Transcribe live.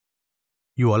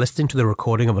You are listening to the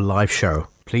recording of a live show.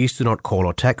 Please do not call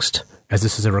or text, as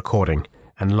this is a recording,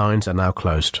 and lines are now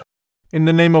closed. In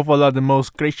the name of Allah, the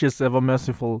most gracious, ever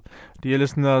merciful. Dear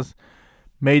listeners,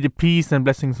 may the peace and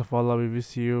blessings of Allah be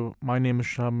with you. My name is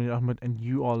Shamil Ahmed, and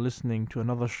you are listening to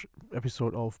another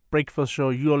episode of Breakfast Show.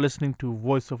 You are listening to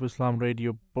Voice of Islam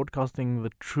Radio, broadcasting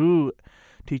the true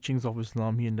teachings of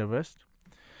Islam here in the West.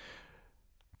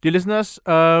 Dear listeners,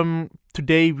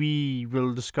 today we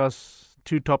will discuss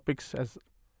two topics as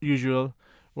usual.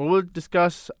 We will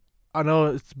discuss, I know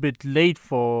it's a bit late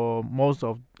for most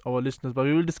of our listeners, but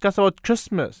we will discuss about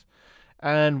Christmas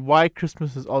and why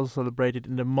Christmas is also celebrated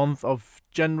in the month of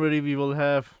January. We will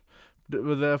have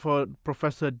therefore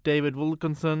Professor David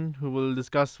Wilkinson, who will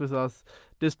discuss with us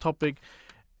this topic,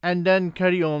 and then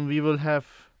carry on. We will have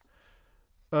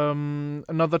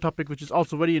another topic which is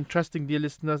also very interesting, dear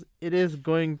listeners. It is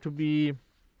going to be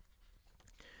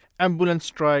ambulance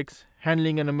strikes,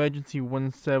 handling an emergency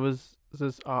when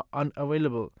services are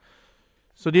unavailable.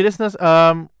 So, dear listeners,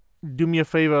 do me a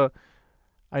favor.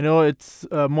 I know it's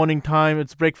morning time,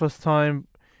 it's breakfast time.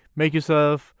 Make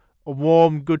yourself a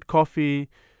warm, good coffee,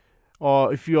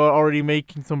 or if you are already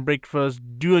making some breakfast,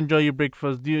 do enjoy your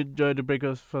breakfast. Do enjoy the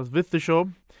breakfast with the show.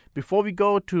 Before we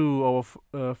go to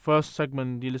our first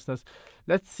segment, dear listeners,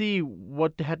 let's see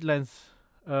what the headlines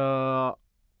are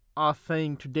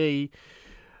saying today.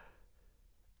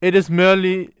 It is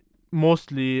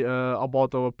mostly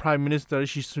about our Prime Minister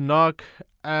Rishi Sunak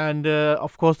and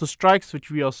of course the strikes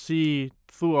which we all see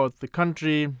throughout the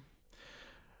country.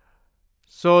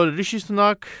 So Rishi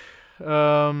Sunak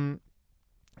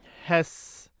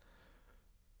has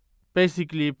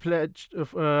basically pledged,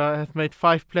 has made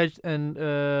 5 pledges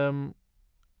and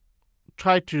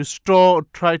try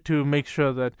to make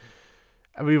sure that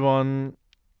everyone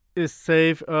is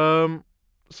safe.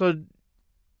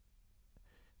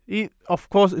 Of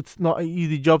course, it's not an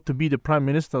easy job to be the Prime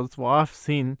Minister. That's what I've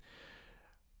seen.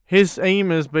 His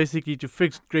aim is basically to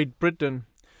fix Great Britain.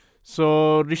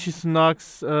 So Rishi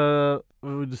Sunak's the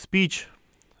speech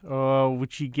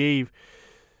which he gave,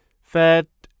 that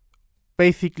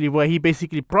where he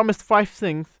basically promised 5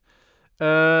 things,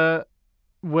 where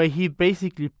he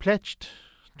basically pledged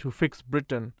to fix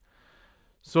Britain.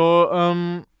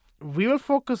 So we will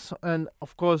focus, and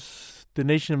of course the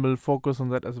nation will focus on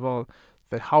that as well.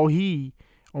 That on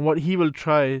what he will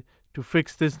try to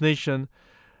fix this nation.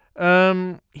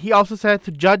 He also said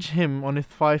to judge him on his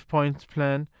 5 points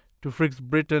plan to fix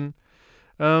Britain.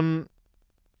 The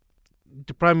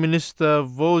Prime Minister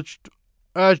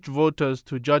urged voters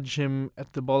to judge him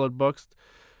at the ballot box.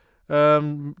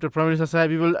 The Prime Minister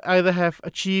said we will either have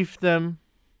achieved them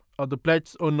or the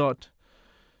pledge or not.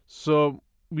 So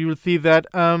we will see that.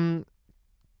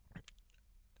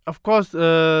 Of course,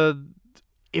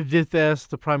 if there's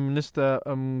the Prime Minister,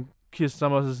 Keir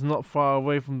Starmer is not far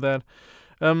away from that.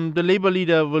 The Labour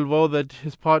leader will vow that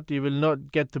his party will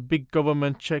not get the big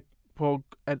government cheque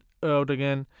poked out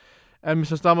again. And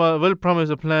Mr. Starmer will promise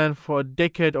a plan for a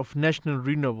decade of national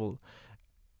renewal.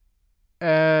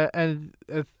 As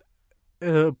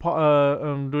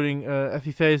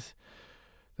he says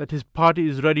that his party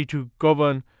is ready to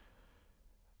govern.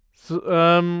 So,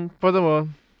 furthermore,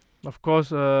 of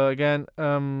course, again,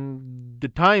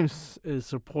 the Times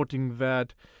is reporting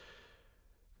that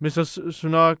Mr.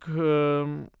 Sunak,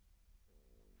 who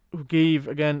gave,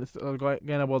 again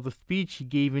about the speech he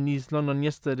gave in East London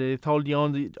yesterday, told the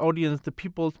audience the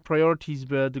people's priorities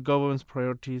were the government's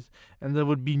priorities, and there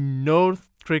would be no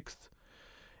tricks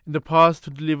in the past to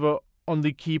deliver on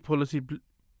the key policy.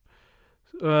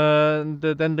 Then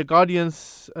the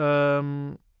Guardians,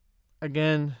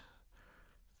 again,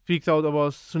 speaks out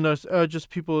about Sunak urges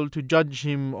people to judge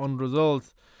him on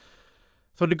results.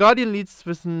 So the Guardian leads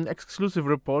with an exclusive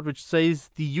report which says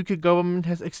the UK government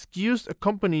has excused a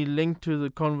company linked to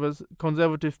the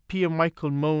Conservative PM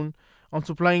Michael Mone on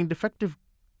supplying defective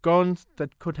guns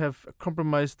that could have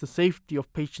compromised the safety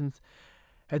of patients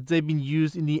had they been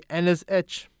used in the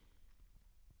NHS.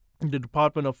 The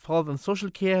Department of Health and Social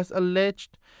Care has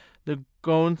alleged the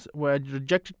guns were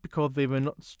rejected because they were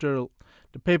not sterile.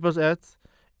 The paper adds,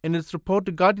 in its report,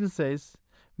 The Guardian says,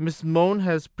 Ms. Mone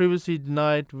has previously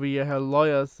denied via her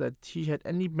lawyers that she had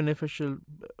any benefit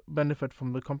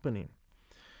from the company.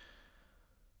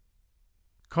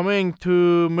 Coming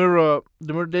to Mirror,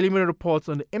 the Daily Mirror reports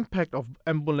on the impact of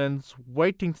ambulance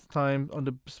waiting time on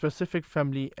the specific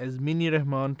family, as Mini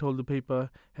Rahman told the paper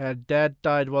her dad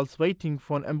died whilst waiting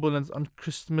for an ambulance on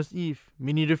Christmas Eve.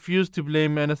 Mini refused to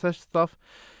blame NHS staff.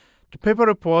 The paper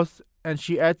reports, and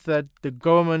she adds that the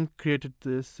government created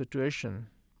this situation.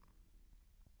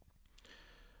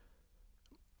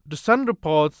 The Sun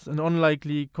reports an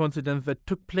unlikely coincidence that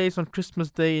took place on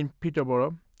Christmas Day in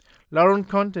Peterborough. Lauren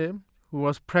Conte, who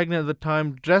was pregnant at the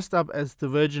time, dressed up as the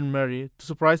Virgin Mary to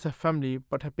surprise her family,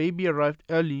 but her baby arrived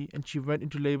early and she went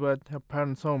into labor at her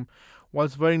parents' home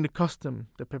whilst wearing the costume.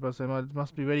 The paper said, well, it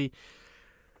must be very,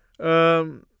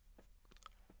 I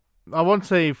won't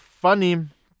say funny,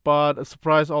 but a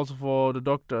surprise also for the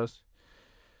doctors.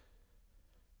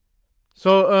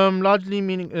 So, largely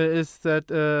meaning is that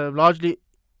largely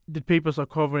the papers are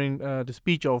covering the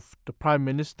speech of the Prime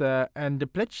Minister and the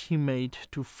pledge he made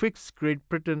to fix Great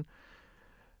Britain.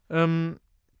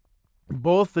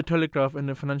 Both the Telegraph and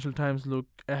the Financial Times look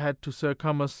ahead to Sir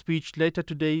Khama's speech later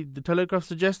today. The Telegraph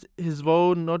suggests his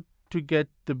vow not to get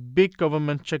the big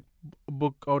government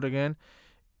checkbook out again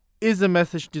is a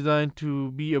message designed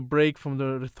to be a break from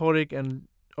the rhetoric and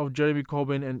of Jeremy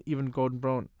Corbyn and even Gordon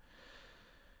Brown.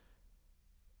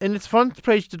 In its front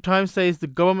page, the Times says the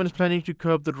government is planning to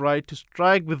curb the right to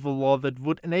strike with a law that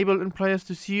would enable employers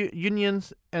to sue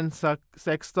unions and sack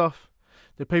staff.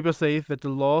 The paper says that the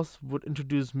laws would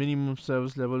introduce minimum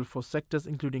service level for sectors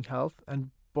including health and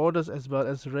borders as well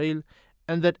as rail,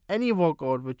 and that any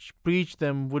walkout which breached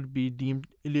them would be deemed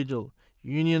illegal.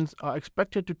 Unions are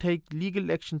expected to take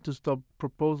legal action to stop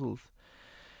proposals.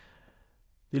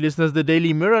 The listeners, the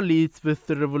Daily Mirror leads with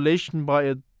the revelation by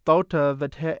a daughter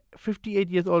that her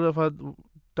 58-year-old father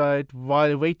died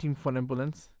while waiting for an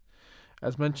ambulance.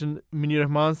 As mentioned, Mini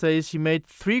Rahman says she made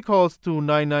 3 calls to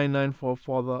 999 for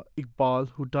father Iqbal,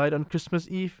 who died on Christmas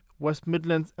Eve. West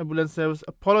Midlands Ambulance Service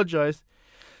apologized,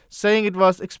 saying it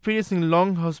was experiencing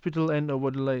long hospital and over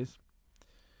delays.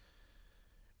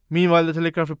 Meanwhile, the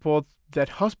Telegraph reports that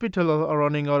hospitals are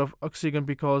running out of oxygen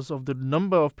because of the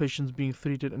number of patients being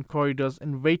treated in corridors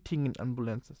and waiting in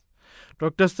ambulances.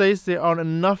 Doctors say there aren't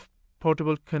enough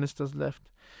portable canisters left.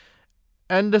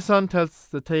 And the Sun tells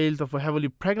the tales of a heavily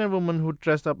pregnant woman who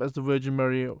dressed up as the Virgin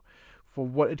Mary for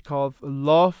what it calls a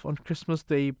love on Christmas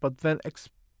Day, but then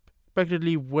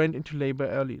expectedly went into labor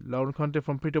early. Lauren Conte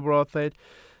from Peterborough said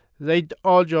they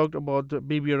all joked about the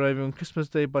baby arriving on Christmas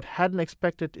Day, but hadn't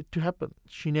expected it to happen.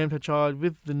 She named her child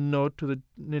with the note to the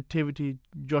nativity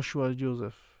Joshua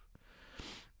Joseph.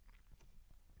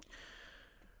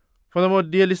 Furthermore,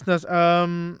 dear listeners,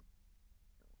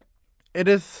 it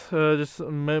is just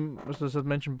as I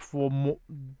mentioned before,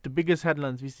 the biggest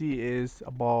headlines we see is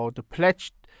about the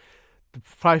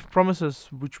 5 promises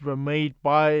which were made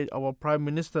by our Prime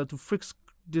Minister to fix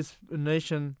this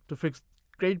nation, to fix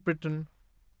Great Britain.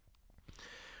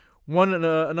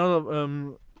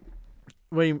 Another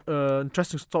very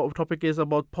interesting topic is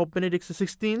about Pope Benedict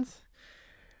XVI.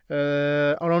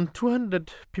 Around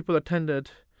 200 people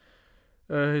attended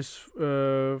during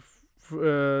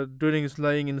his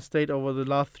lying in state over the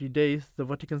last 3 days. The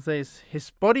Vatican says his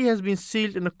body has been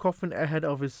sealed in a coffin ahead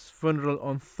of his funeral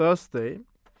on Thursday.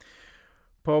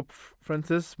 Pope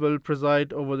Francis will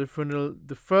preside over the funeral,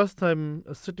 the first time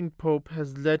a sitting pope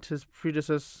has led his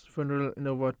predecessor's funeral in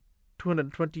over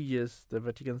 220 years, the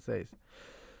Vatican says.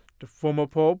 The former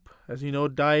pope, as you know,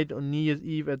 died on New Year's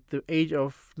Eve at the age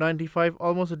of 95,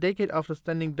 almost a decade after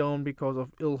standing down because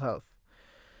of ill health.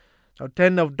 Now,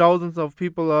 tens of thousands of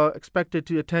people are expected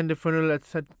to attend the funeral at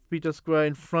St. Peter's Square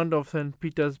in front of St.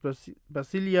 Peter's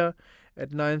Basilica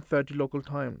at 9:30 local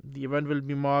time. The event will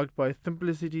be marked by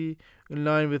simplicity in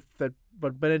line with that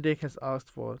what Benedict has asked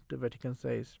for, the Vatican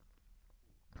says.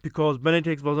 Because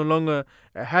Benedict was no longer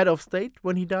a head of state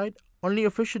when he died, only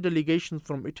official delegations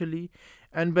from Italy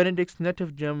and Benedict's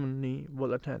native Germany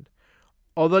will attend.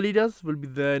 Other leaders will be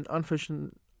there in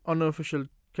unofficial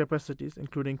capacities,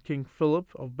 including King Philip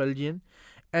of Belgium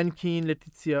and Queen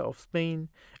Letizia of Spain,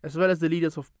 as well as the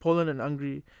leaders of Poland and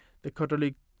Hungary, the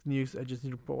Catholic News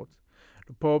Agency reports.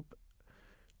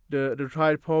 The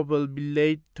retired Pope will be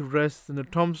laid to rest in the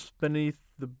tombs beneath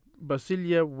the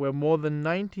Basilica, where more than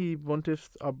 90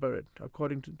 pontiffs are buried,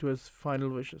 according to his final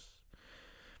wishes.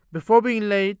 Before being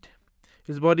laid,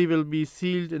 his body will be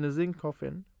sealed in a zinc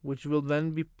coffin, which will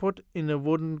then be put in a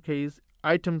wooden case.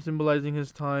 Items symbolizing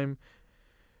his time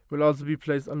will also be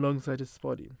placed alongside his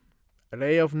body. A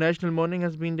day of national mourning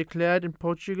has been declared in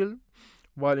Portugal,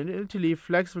 while in Italy,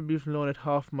 flags will be flown at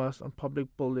half-mast on public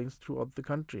buildings throughout the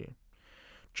country.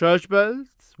 Church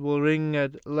bells will ring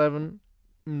at 11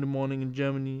 in the morning in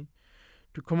Germany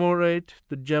to commemorate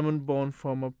the German-born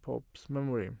former Pope's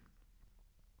memory.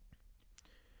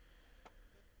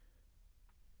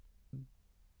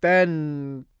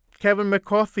 Then, Kevin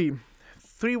McCarthy.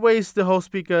 3 ways the House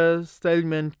Speaker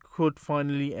stalemate could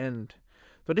finally end.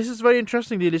 So this is very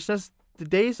interesting, dear listeners. The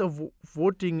days of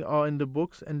voting are in the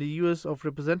books, and the US of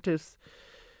Representatives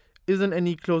isn't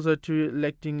any closer to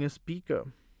electing a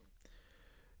speaker.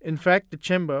 In fact, the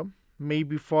chamber may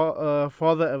be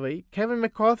farther away. Kevin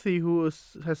McCarthy,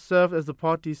 has served as the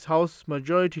party's House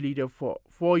Majority Leader for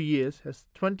 4 years, has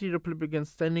 20 Republicans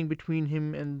standing between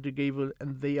him and the gavel,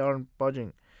 and they aren't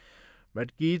budging.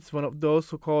 Matt Gaetz, one of those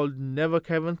so-called Never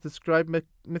Kevins, described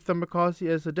Mr. McCarthy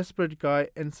as a desperate guy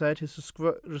and said his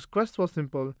request was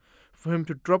simple: for him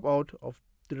to drop out of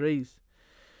the race.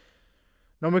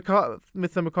 Now,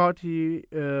 Mr. McCarthy,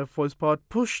 for his part,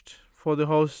 pushed for the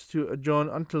House to adjourn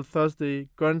until Thursday,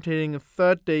 guaranteeing a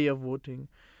third day of voting.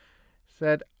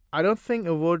 Said, "I don't think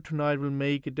a vote tonight will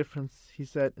make a difference," he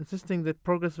said, insisting that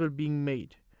progress will be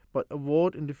made, but a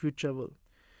vote in the future will.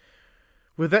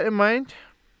 With that in mind,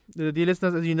 dear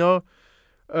listeners, as you know,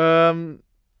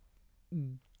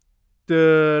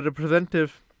 the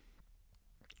representative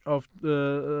of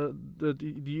the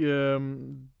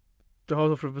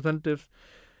House of Representatives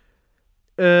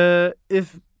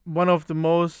is one of the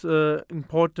most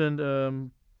important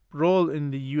role in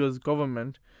the U.S.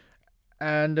 government,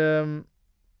 and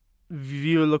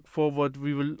we will look forward.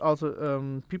 We will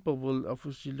also people will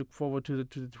obviously look forward to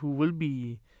who will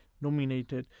be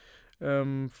nominated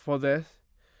for this.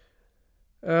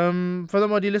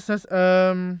 Furthermore, dear listeners,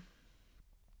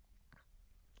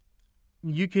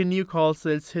 UK new car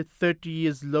sales hit 30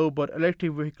 years low, but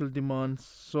electric vehicle demand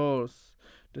soars.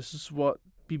 This is what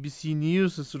BBC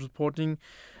News is reporting.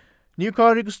 New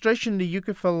car registration in the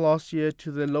UK fell last year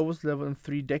to the lowest level in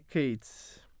 3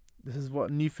 decades. This is what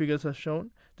new figures have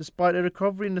shown. Despite a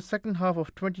recovery in the second half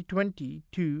of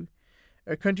 2022,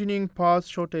 a continuing parts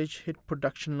shortage hit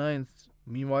production lines.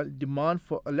 Meanwhile, demand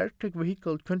for electric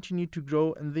vehicles continued to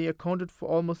grow, and they accounted for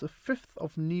almost a fifth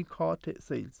of new car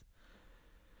sales.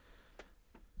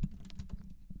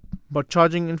 But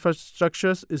charging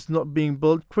infrastructures is not being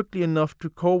built quickly enough to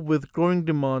cope with growing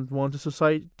demand, warns the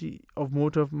Society of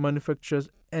Motor Manufacturers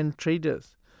and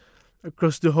Traders.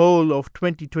 Across the whole of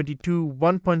 2022,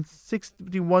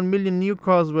 1.61 million new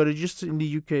cars were registered in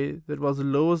the UK. That was the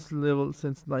lowest level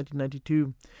since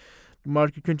 1992. The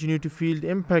market continued to feel the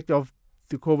impact of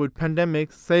the COVID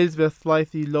pandemic. Sales were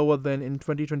slightly lower than in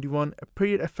 2021, a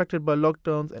period affected by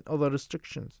lockdowns and other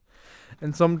restrictions,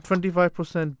 and some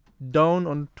 25% down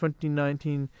on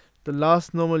 2019, the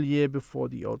last normal year before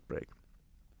the outbreak.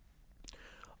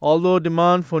 Although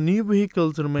demand for new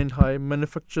vehicles remained high,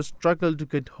 manufacturers struggled to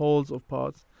get hold of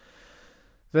parts.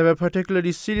 There were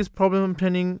particularly serious problems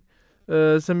obtaining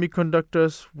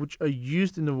semiconductors, which are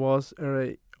used in the vast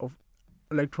array of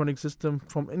electronic systems,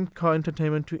 from in-car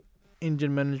entertainment to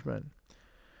engine management.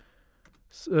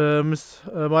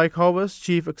 Mike Howes,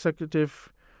 chief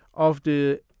executive of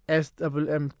the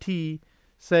SMMT,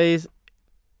 says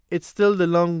it's still the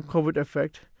long COVID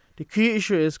effect. The key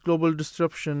issue is global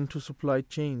disruption to supply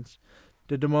chains.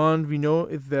 The demand, we know,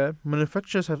 is there.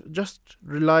 Manufacturers have just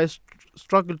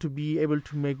struggled to be able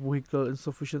to make vehicles in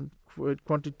sufficient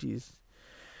quantities.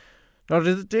 Now,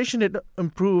 registration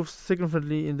improves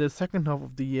significantly in the second half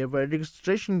of the year, where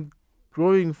registration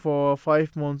growing for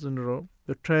 5 months in a row.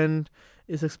 The trend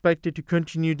is expected to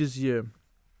continue this year.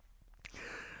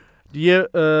 Dear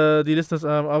listeners,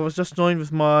 I was just joined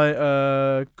with my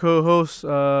co-host,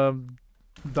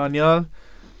 Daniel.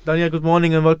 Daniel, good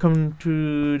morning and welcome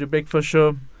to the Breakfast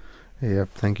Show. Yeah,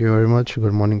 thank you very much.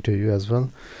 Good morning to you as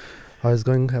well. How is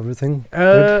everything?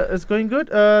 It's going good.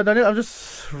 Daniel, I'm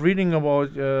just reading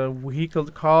about vehicle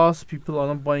cars. People are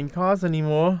not buying cars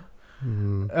anymore.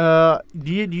 Mm.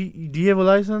 Do you have a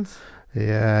license?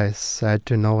 Yeah, it's sad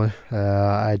to know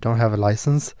I don't have a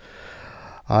license.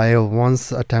 I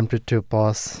once attempted to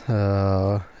pass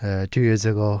 2 years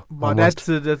ago. But that's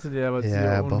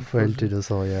yeah. But failed to do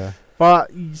so. Yeah.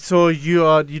 But so you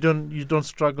don't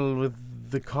struggle with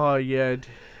the car yet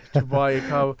to buy a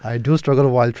car. I do struggle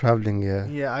while traveling. Yeah.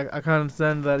 Yeah, I can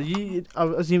understand that. I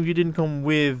assume you didn't come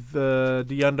with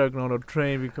the underground or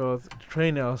train because the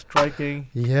train are striking.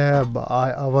 Yeah, but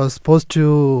I was supposed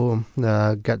to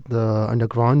get the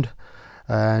underground.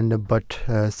 But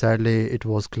sadly it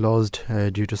was closed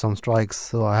due to some strikes,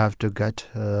 so I have to get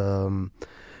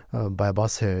by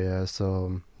bus here. Yeah,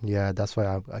 so yeah, that's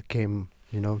why I came.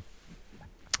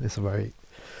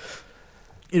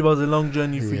 It was a long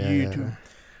journey for you too.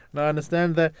 Now I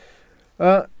understand that.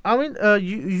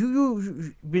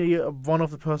 You be one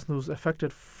of the person who's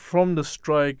affected from the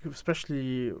strike,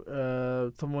 especially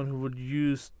someone who would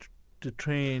use the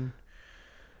train.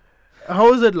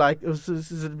 How is it like? Is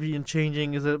it being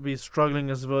changing? Is it be struggling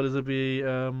as well? Is it be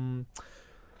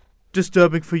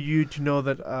disturbing for you to know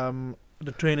that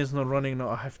the train is not running now?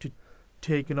 I have to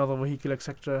take another vehicle,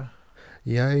 etc.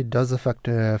 Yeah, it does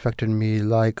affected me.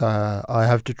 Like I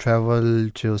have to travel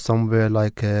to somewhere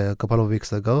like a couple of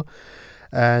weeks ago,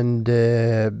 and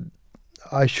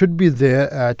I should be there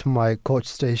at my coach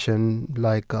station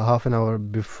like half an hour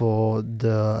before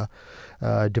the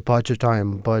departure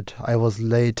time, but I was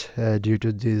late due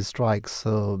to these strikes,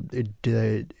 so it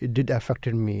did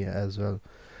affected me as well.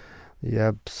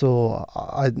 Yeah, so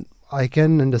I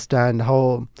can understand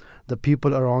how the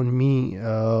people around me,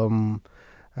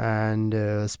 and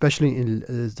especially in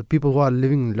the people who are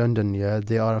living in London, yeah,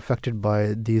 they are affected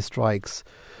by these strikes,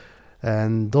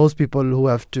 and those people who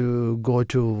have to go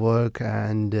to work,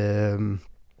 and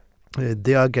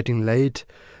they are getting late.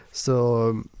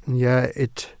 So yeah,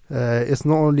 it's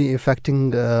not only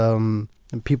affecting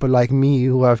people like me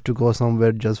who have to go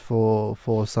somewhere just for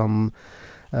some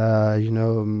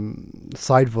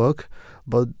side work,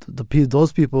 but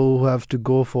those people who have to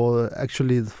go for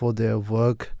actually for their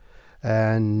work,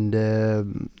 and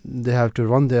they have to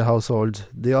run their households,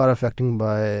 they are affecting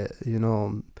by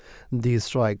these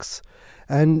strikes.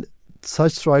 And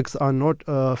such strikes are not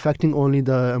affecting only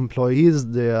the employees,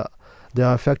 they are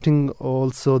affecting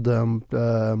also the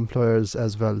employers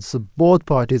as well. So both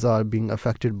parties are being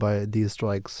affected by these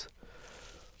strikes.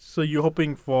 So you're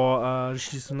hoping for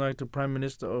Rishi Sunak, the Prime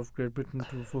Minister of Great Britain,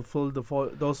 to fulfill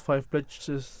those 5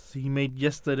 pledges he made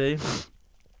yesterday.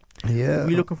 Yeah,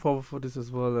 We're looking forward for this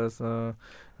as well, as not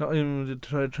only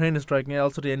the train is striking,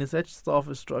 also the NHS staff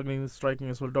is striking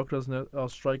as well. Doctors are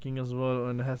striking as well,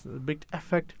 and it has a big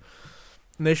effect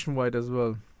nationwide as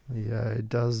well. yeah, it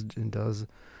does. It does.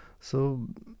 So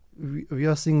we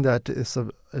are seeing that it's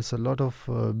a lot of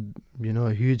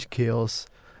huge chaos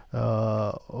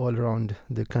all around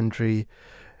the country.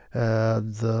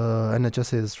 The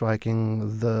NHS is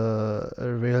striking, the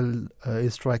rail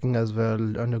is striking as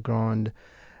well, underground,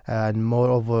 and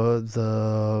moreover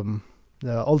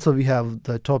also we have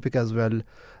the topic as well,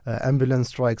 ambulance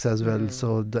strikes as well.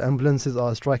 So the ambulances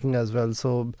are striking as well.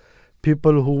 So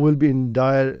people who will be in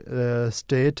dire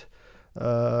state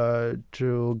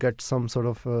to get some sort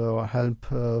of help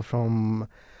from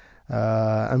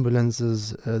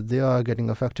ambulances, they are getting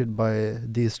affected by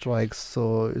these strikes.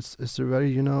 So it's a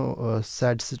very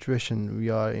sad situation we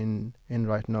are in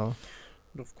right now.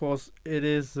 Of course, it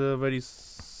is a very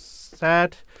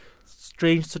sad,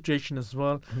 strange situation as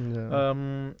well.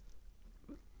 Yeah.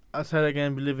 I said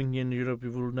again, we living here in Europe,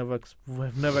 we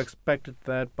have never expected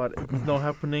that, but it's now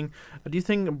happening. Do you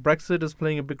think Brexit is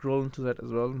playing a big role into that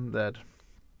as well? That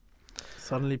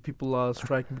suddenly people are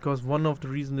striking because one of the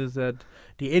reasons is that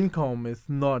the income is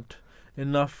not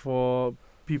enough for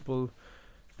people,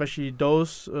 especially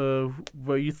those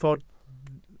where you thought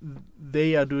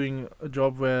they are doing a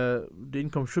job where the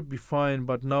income should be fine,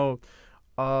 but now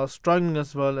are struggling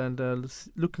as well, and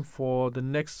looking for the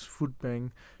next food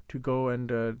bank to go and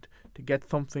to get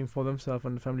something for themselves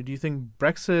and the family. Do you think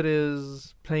Brexit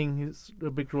is playing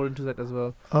a big role into that as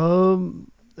well?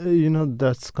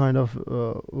 That's kind of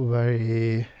a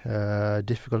very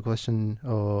difficult question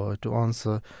to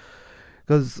answer,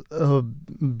 because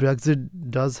Brexit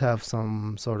does have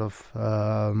some sort of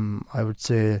I would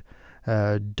say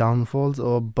downfalls,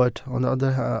 but on the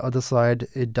other side,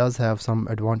 it does have some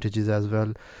advantages as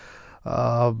well.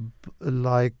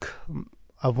 Like,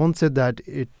 I won't say that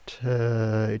it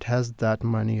has that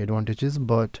many advantages,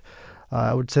 but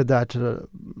I would say that a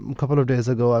couple of days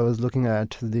ago I was looking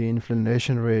at the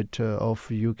inflation rate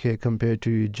of UK compared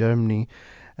to Germany,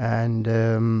 and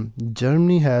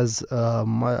Germany has a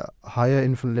higher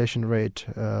inflation rate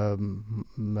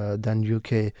than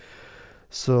UK.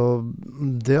 So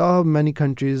there are many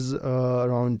countries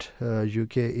around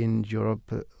UK in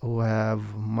Europe who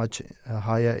have much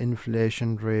higher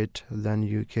inflation rate than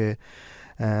UK,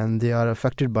 and they are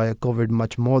affected by COVID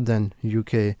much more than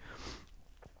UK.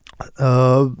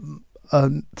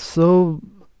 So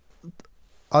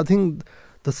I think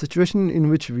the situation in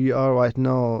which we are right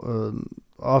now,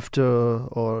 after,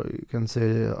 or you can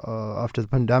say after the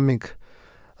pandemic,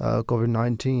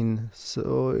 COVID-19,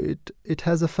 so it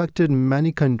has affected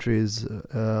many countries,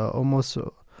 almost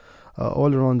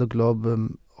all around the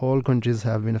globe. All countries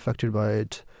have been affected by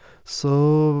it.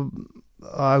 So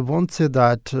I won't say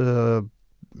that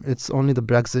it's only the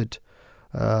Brexit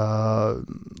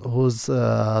whose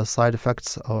side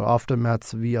effects or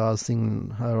aftermaths we are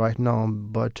seeing right now,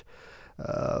 but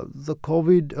the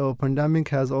COVID pandemic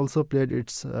has also played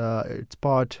its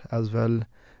part as well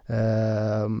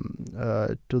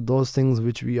to those things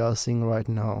which we are seeing right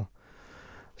now.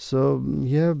 So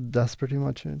yeah, that's pretty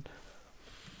much it.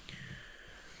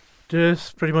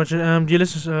 That's pretty much it. Dear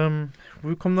listeners,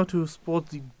 we come now to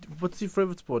sports. What's your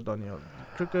favorite sport, Daniel?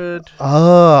 Cricket?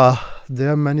 There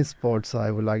are many sports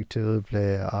I would like to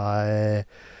play.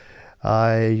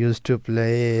 I used to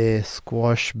play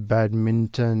squash,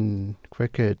 badminton,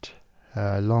 cricket,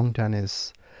 long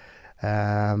tennis.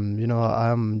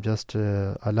 I'm just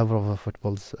a lover of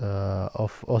footballs,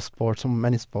 of sports,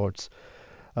 many sports.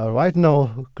 Right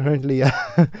now, currently,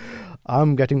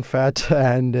 I'm getting fat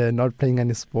and not playing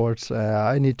any sports.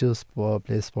 I need to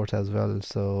play sports as well.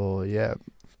 So yeah,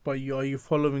 But are you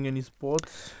following any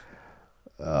sports?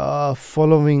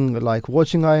 following like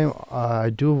watching. I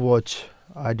do watch.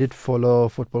 I did follow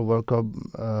Football World Cup,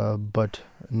 but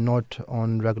not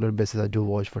on regular basis. I do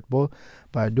watch football,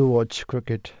 but I do watch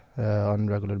cricket on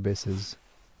regular basis.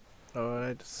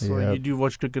 Alright, so Yeah. you do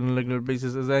watch cricket on a regular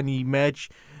basis. Is there any match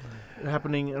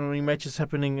happening, any matches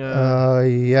happening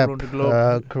Yep. around the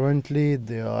globe? Currently,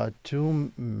 there are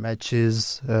two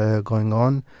matches going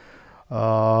on.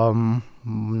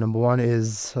 Number one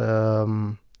is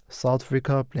South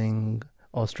Africa playing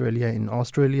Australia in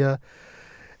Australia,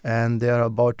 and they are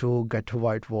about to get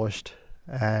whitewashed.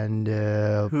 And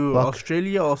Who,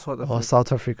 Australia or South Africa?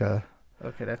 South Africa.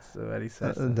 Okay, that's very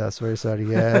sad. That's very sad.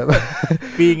 Yeah.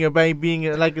 being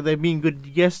like they're being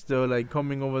good guests though, like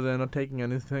coming over there not taking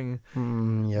anything.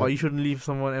 Yeah. But you shouldn't leave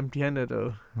someone empty-handed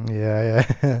though. Yeah.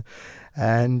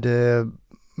 And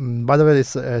by the way,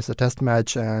 it's a test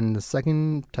match, and the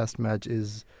second test match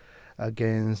is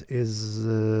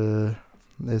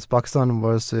Pakistan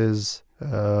versus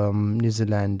New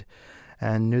Zealand,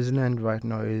 and New Zealand right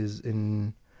now is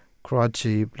in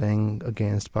Karachi playing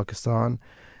against Pakistan,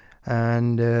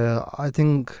 and I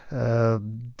think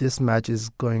this match is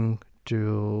going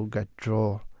to get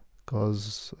draw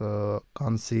because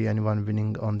can't see anyone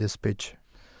winning on this pitch.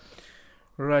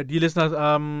 Right, dear listeners,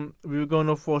 we were going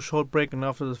off for a short break, and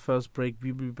after the first break,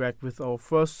 we'll be back with our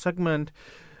first segment,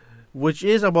 which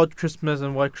is about Christmas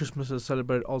and why Christmas is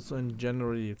celebrated also in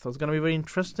January. So it's going to be very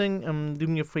interesting. Do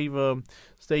me a favor,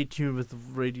 stay tuned with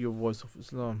Radio Voice of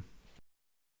Islam.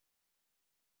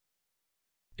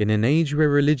 In an age where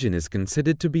religion is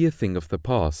considered to be a thing of the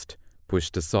past,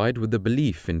 pushed aside with the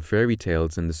belief in fairy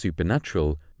tales and the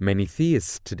supernatural, many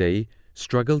theists today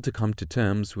struggle to come to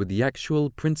terms with the actual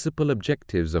principal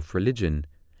objectives of religion.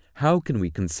 How can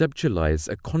we conceptualize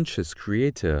a conscious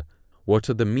creator? What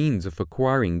are the means of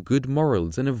acquiring good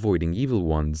morals and avoiding evil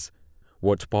ones?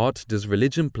 What part does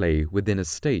religion play within a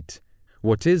state?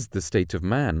 What is the state of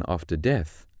man after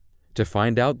death? To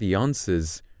find out the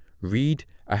answers, read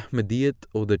Ahmadiyyat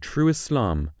or the True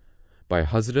Islam by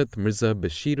Hazrat Mirza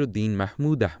Bashiruddin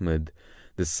Mahmud Ahmad,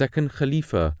 the second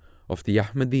Khalifa of the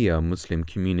Ahmadiyya Muslim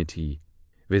community.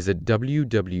 Visit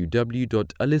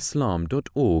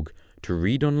www.alislam.org to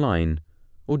read online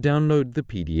or download the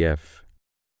PDF.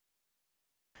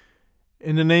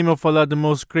 In the name of Allah, the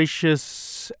most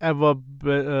gracious ever,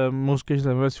 most gracious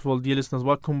and merciful, dear listeners,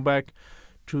 welcome back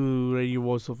to Radio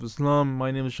Voice of Islam. My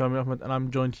name is Shami Ahmed, and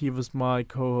I'm joined here with my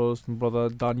co-host and brother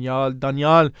Danial.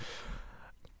 Danial,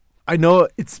 I know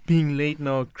it's being late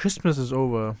now. Christmas is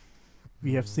over.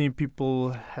 We have seen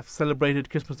people have celebrated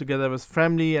Christmas together with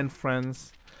family and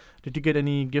friends. Did you get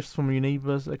any gifts from your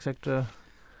neighbors, etc.?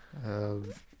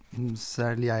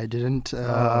 Sadly, I didn't.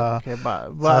 Okay,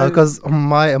 but Because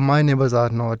my neighbors are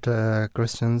not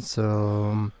Christians,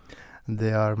 so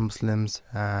they are Muslims,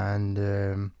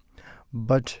 and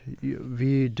but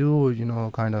we do,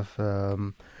 kind of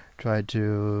try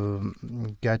to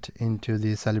get into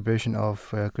the celebration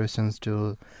of Christians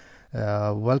to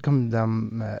welcome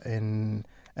them in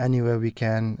any way we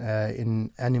can,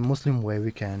 in any Muslim way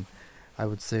we can, I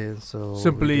would say. So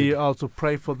simply also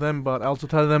pray for them, but also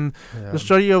tell them the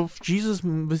story of Jesus,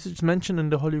 which is mentioned in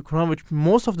the Holy Quran, which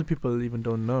most of the people even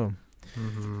don't know.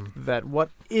 Mm-hmm. That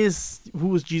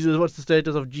who is Jesus, what's the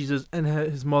status of Jesus and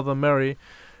his mother Mary.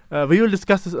 We will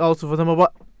discuss this also for them.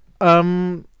 But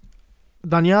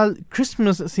Daniel,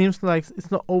 Christmas seems like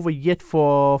it's not over yet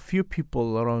for a few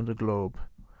people around the globe.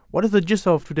 What is the gist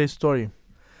of today's story?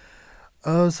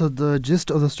 So the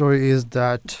gist of the story is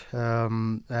that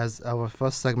as our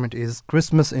first segment is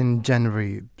Christmas in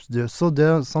January. So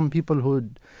there are some people who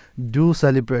do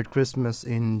celebrate Christmas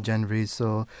in January.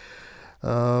 So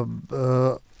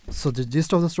the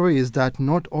gist of the story is that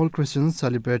not all Christians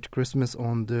celebrate Christmas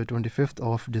on the 25th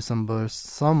of December.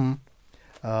 Some,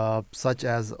 such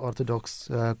as Orthodox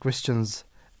Christians,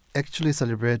 actually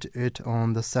celebrate it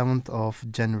on the 7th of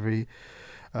January.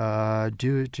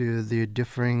 Due to the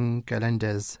differing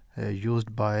calendars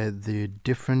used by the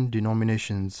different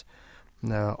denominations.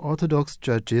 Orthodox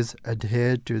churches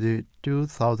adhere to the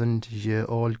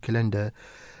 2,000-year-old calendar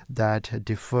that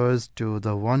differs to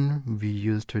the one we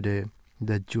use today,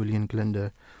 the Julian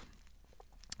calendar.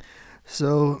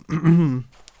 So,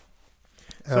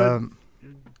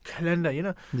 calendar,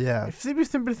 Yeah. if you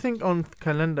simply think on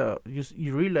calendar,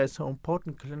 you realize how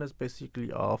important calendars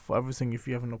basically are for everything. If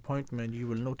you have an appointment, you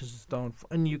will notice it's down for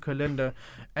a new calendar.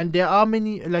 And there are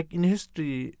many, like in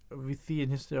history, in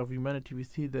history of humanity, we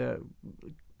see there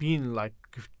being like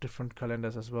different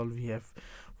calendars as well. We have,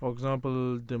 for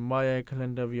example, the Maya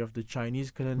calendar, we have the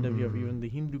Chinese calendar, we have even the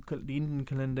the Indian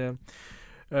calendar.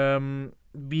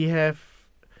 We have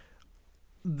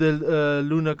the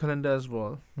lunar calendar as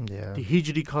well. Yeah. The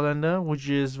Hijri calendar, which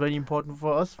is very important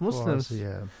for us For us, Muslims.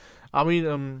 yeah. I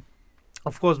mean,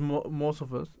 of course, most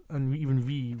of us, and even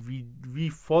we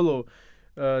follow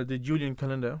the Julian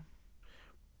calendar.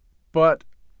 But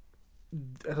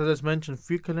as I just mentioned,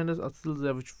 few calendars are still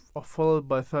there, which are followed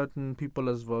by certain people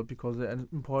as well, because they're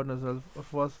important as well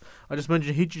for us. I just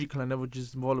mentioned Hijri calendar, which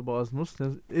is all about us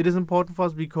Muslims. It is important for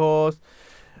us because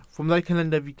from that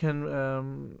calendar we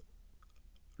can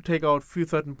take out few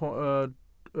certain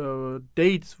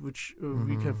dates which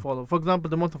we can follow. For example,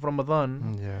 the month of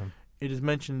Ramadan, Yeah. it is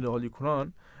mentioned in the Holy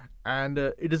Quran, and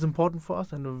it is important for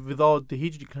us. And without the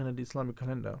Hijri calendar, the Islamic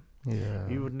calendar, Yeah.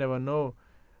 we would never know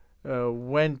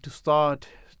when to start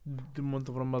the month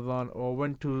of Ramadan, or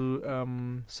when to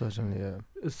Certainly, yeah.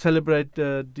 celebrate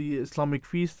the Islamic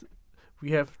feast.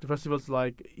 We have the festivals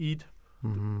like Eid.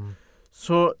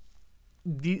 So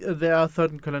there are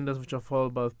certain calendars which are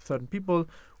followed by certain people,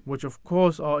 which of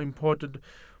course are important.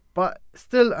 But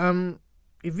still,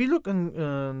 if we look in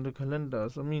the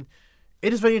calendars, I mean,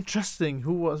 it is very interesting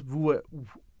who was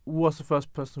the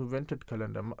first person who invented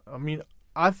calendar. I mean,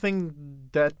 I think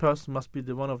that person must be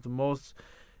the one of the most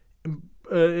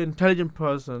intelligent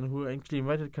person who actually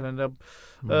invented calendar.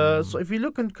 So if you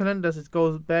look in calendars, it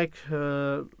goes back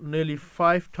nearly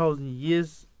 5,000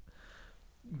 years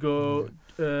ago.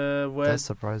 Where That's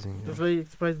surprising. that's very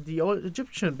surprising. The old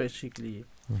Egyptian basically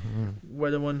were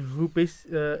the one who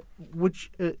which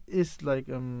is like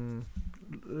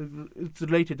it's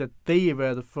related that they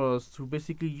were the first who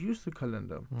basically used the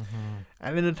calendar.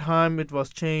 And in the time it was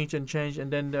changed, and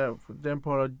then the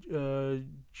emperor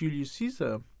Julius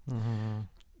Caesar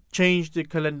changed the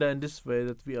calendar in this way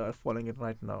that we are following it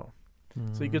right now.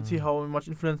 So you can see how much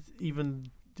influence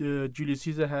even Julius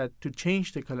Caesar had to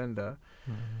change the calendar,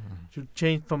 to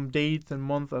change from dates and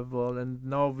months as well. And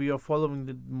now we are following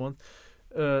the month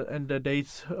and the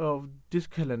dates of this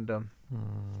calendar.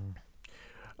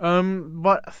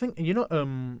 But I think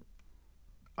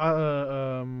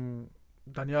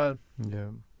Daniel, Yeah.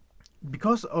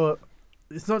 because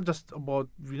it's not just about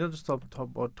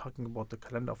talking about the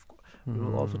calendar. Of course, we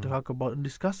will also talk about and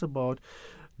discuss about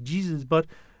Jesus. But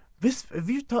if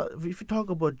you talk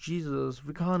about Jesus,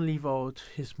 we can't leave out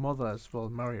his mother as well,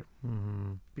 Mary,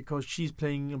 because she's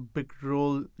playing a big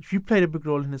role. She played a big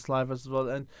role in his life as well,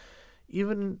 and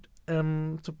even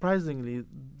surprisingly,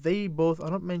 they both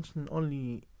are not mentioned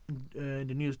only in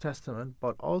the New Testament,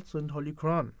 but also in the Holy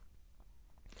Quran.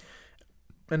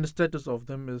 And the status of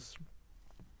them is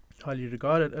highly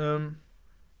regarded.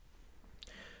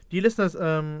 Dear listeners,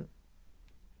 I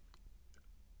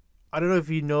don't know if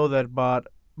you know that, but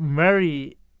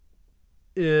Mary,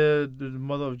 the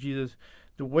mother of Jesus,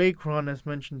 the way Quran has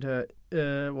mentioned her,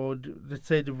 let's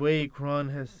say the way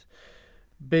Quran has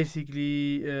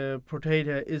basically portrayed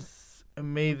her is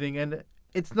amazing, and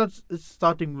it's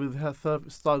starting with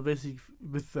basically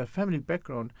with her family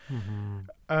background.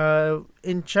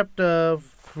 In chapter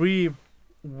 3,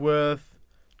 verse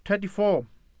 34,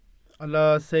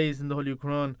 Allah says in the Holy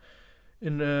Quran,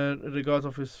 in regards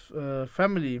of his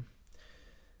family,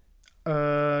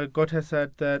 God has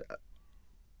said that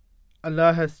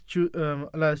Allah has chosen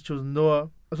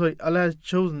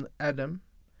Adam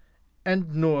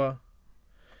and Noah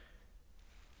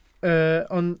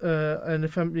and the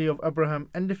family of Abraham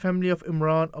and the family of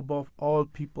Imran above all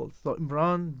people. So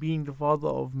Imran, being the father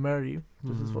of Mary,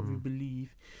 this is what we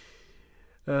believe,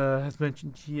 has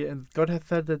mentioned here, and God has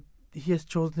said that He has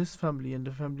chosen His family and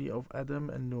the family of Adam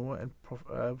and Noah and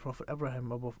Prophet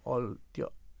Abraham above all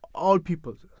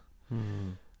people.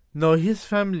 Now His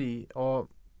family, or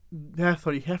her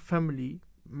family,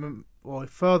 or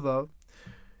further,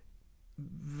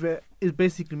 is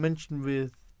basically mentioned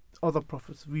with other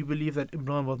prophets. We believe that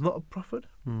Imran was not a prophet,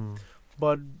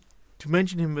 but to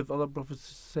mention him with other prophets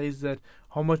says that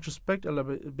how much respect Allah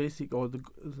or the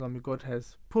Islamic God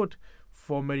has put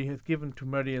for Mary, has given to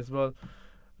Mary as well,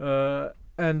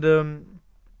 and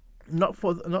not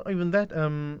even that,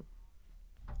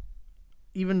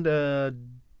 even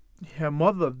her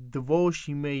mother, the vow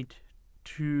she made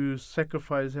to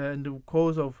sacrifice her in the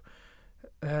cause of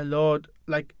her Lord,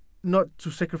 like not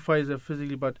to sacrifice her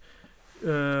physically, but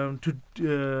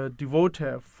devote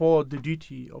her for the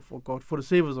duty of God, for the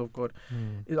savors of God.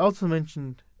 It's also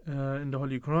mentioned in the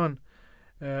Holy Quran.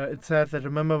 It says that,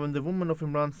 remember when the woman of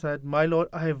Imran said, "My Lord,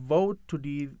 I have vowed to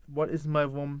thee what is my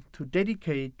womb to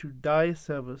dedicate to thy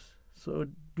service. So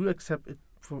do accept it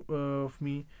of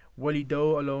me, wali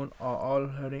thou alone are all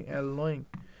hearing and knowing."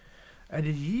 And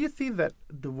you see that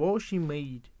the vow she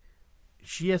made,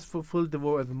 she has fulfilled the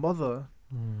vow as a mother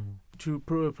to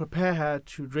prepare her,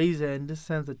 to raise her in this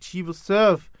sense that she will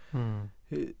serve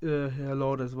her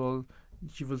Lord as well.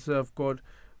 She will serve God.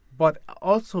 But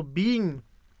also being,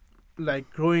 like,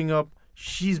 growing up,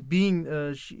 she's being,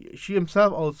 she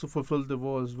himself also fulfilled the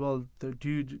vow as well,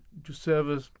 to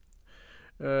service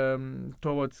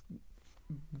towards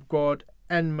God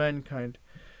and mankind.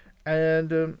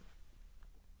 And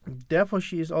therefore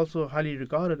she is also highly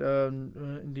regarded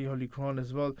in the Holy Quran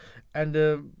as well. And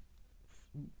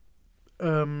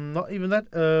not even that,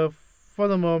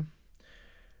 furthermore,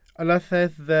 Allah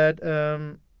says that,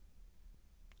 and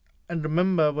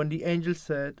remember when the angel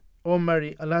said, "O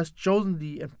Mary, Allah has chosen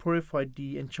thee and purified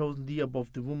thee and chosen thee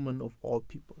above the women of all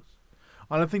peoples."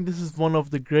 And I think this is one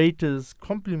of the greatest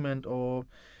compliment, or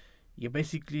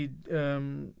basically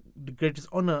the greatest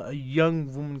honor a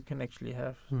young woman can actually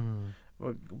have.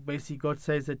 Well, basically God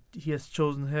says that He has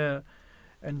chosen her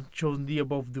and chosen thee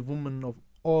above the women of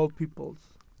all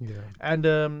peoples. And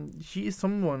she is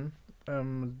someone,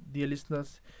 dear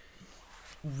listeners,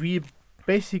 we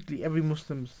basically, every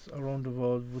Muslims around the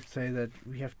world would say that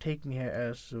we have taken her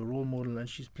as a role model, and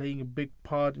she's playing a big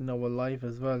part in our life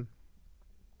as well.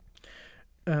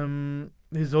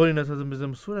 His Holiness Hazrat Mirza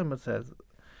Masroor Ahmad says,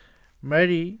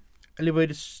 Mary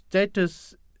elevated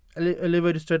status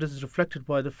is reflected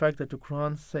by the fact that the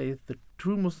Quran says the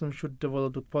true Muslims should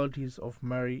develop the qualities of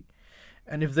Mary,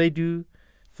 and if they do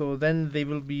so, then they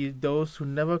will be those who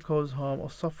never cause harm or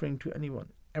suffering to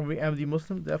anyone. Every Ahmadi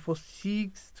Muslim therefore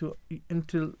seeks to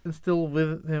instill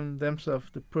within themselves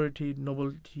the purity,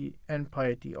 nobility and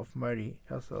piety of Mary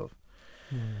herself.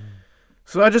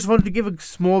 So I just wanted to give a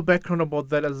small background about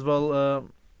that as well,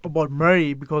 about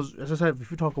Mary, because as I said,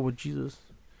 if we talk about Jesus,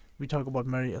 we talk about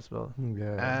Mary as well.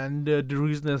 And the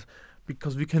reason is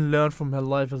because we can learn from her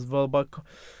life as well. But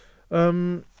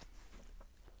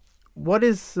what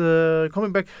is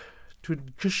coming back to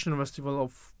the Christian festival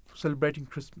of celebrating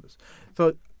Christmas?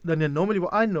 So then normally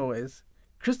what I know is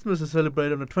Christmas is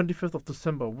celebrated on the 25th of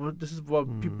December. This is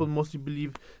what people mostly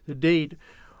believe the date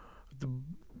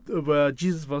where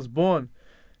Jesus was born.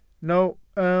 Now,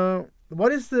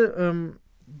 what is the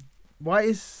why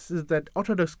is it that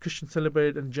Orthodox Christians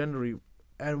celebrate in January,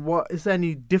 and what is there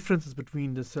any differences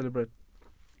between the celebrate?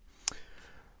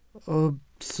 So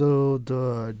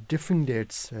the different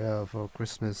dates for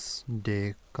Christmas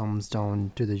Day comes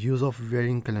down to the use of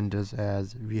varying calendars,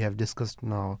 as we have discussed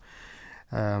now.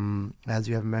 As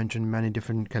you have mentioned, many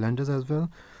different calendars as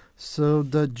well. So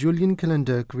the Julian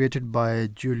calendar, created by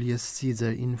Julius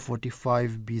Caesar in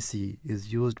 45 BC,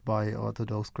 is used by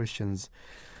Orthodox Christians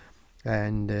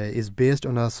and is based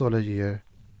on a solar year.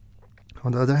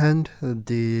 On the other hand,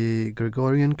 the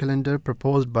Gregorian calendar,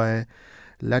 proposed by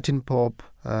Latin Pope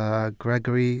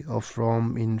Gregory of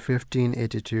Rome in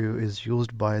 1582, is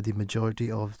used by the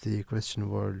majority of the Christian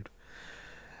world.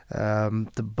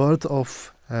 The birth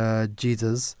of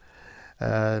Jesus,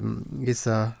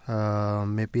 Isa,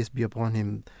 may peace be upon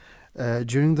him,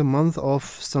 during the month of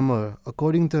summer.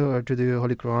 According to the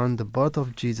Holy Quran, the birth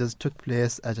of Jesus took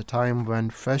place at a time when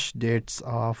fresh dates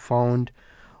are found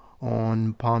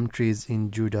on palm trees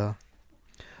in Judah.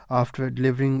 After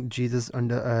delivering Jesus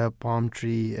under a palm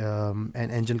tree, an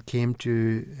angel came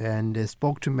to and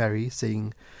spoke to Mary,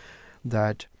 saying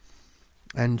that,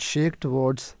 "And shake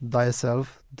towards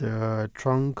thyself the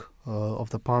trunk of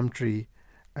the palm tree,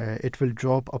 it will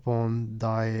drop upon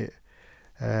thy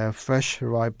fresh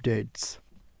ripe dates."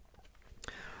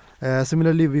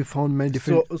 Similarly, we found many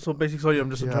different. So basically, sorry, I'm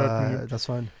just interrupting you. That's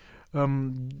fine.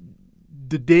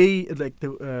 The day, like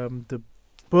the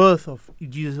birth of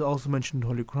Jesus, is also mentioned in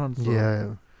the Holy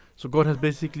Quran. So God has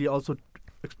basically also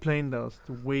explained us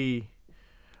the way.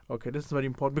 Okay, this is very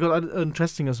important because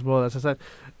interesting as well. As I said,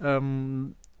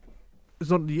 it's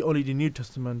not only the New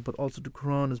Testament, but also the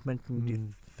Quran is mentioning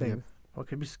these things.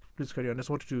 Okay, please carry on. I just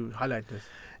wanted to highlight this.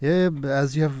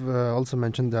 As you have also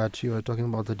mentioned that you are talking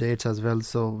about the dates as well.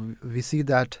 So we see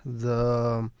that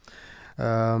the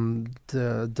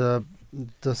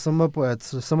summer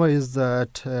poets. Summer is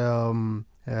that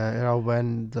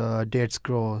when the dates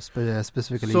grow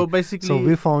specifically. So basically, so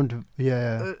we found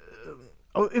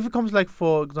if it comes like,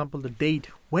 for example, the date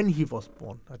when he was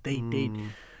born, a date.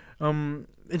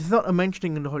 It's not a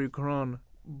mentioning in the Holy Quran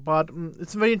But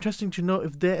it's very interesting to know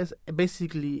if there is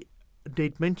basically a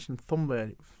date mentioned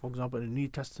somewhere, for example, in the New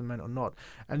Testament or not.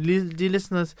 And dear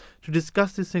listeners, to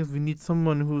discuss these things, we need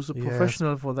someone who's a Yes.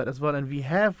 professional for that as well. And we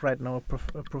have right now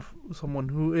someone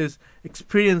who is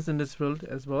experienced in this field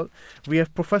as well. We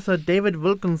have Professor David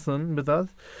Wilkinson with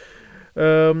us,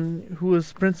 who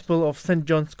is principal of St.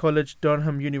 John's College,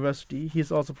 Durham University. He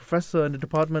is also professor in the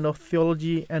Department of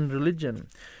Theology and Religion.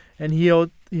 And he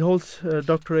holds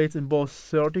doctorates in both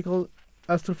theoretical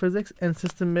astrophysics and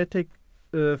systematic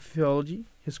theology.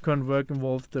 His current work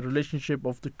involves the relationship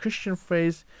of the Christian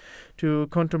faith to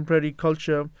contemporary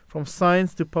culture, from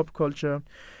science to pop culture.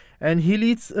 And he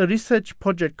leads a research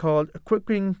project called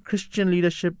Equipping Christian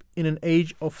Leadership in an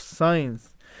Age of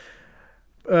Science.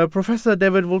 Professor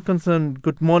David Wilkinson,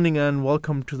 good morning and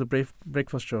welcome to the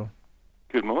Breakfast Show.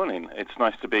 Good morning. It's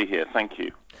nice to be here. Thank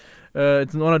you.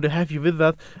 It's an honor to have you with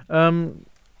us.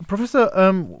 Professor,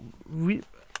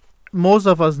 most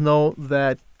of us know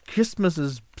that Christmas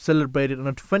is celebrated on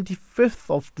the 25th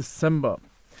of December.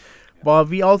 But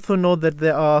we also know that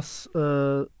there are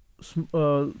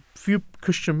few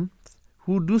Christians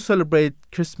who do celebrate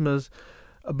Christmas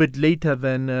a bit later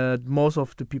than most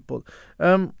of the people.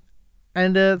 So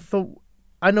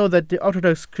I know that the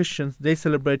Orthodox Christians, they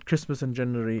celebrate Christmas in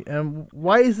January.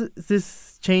 Why is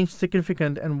this change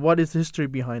significant, and what is the history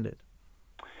behind it?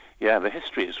 Yeah, the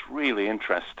history is really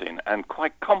interesting and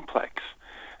quite complex.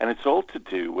 And it's all to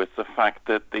do with the fact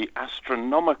that the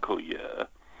astronomical year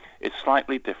is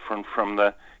slightly different from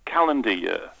the calendar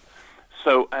year.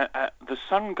 So the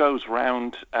sun goes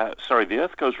round, the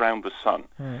Earth goes round the sun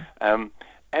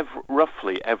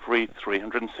roughly every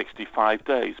 365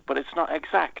 days, but it's not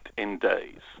exact in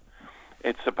days.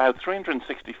 It's about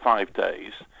 365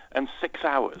 days and 6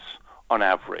 hours on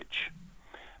average.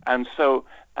 And so,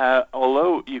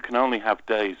 although you can only have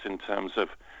days in terms of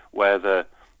where the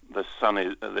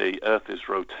Earth is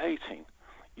rotating,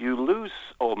 you lose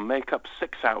or make up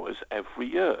 6 hours every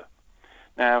year.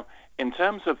 Now, in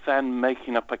terms of then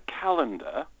making up a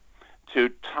calendar to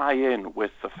tie in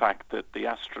with the fact that the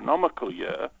astronomical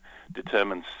year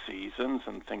determines seasons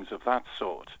and things of that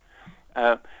sort,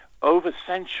 over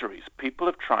centuries, people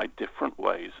have tried different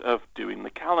ways of doing the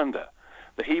calendar.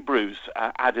 The Hebrews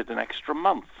added an extra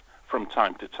month from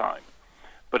time to time.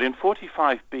 But in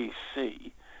 45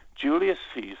 BC, Julius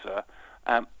Caesar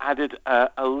added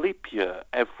a leap year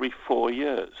every 4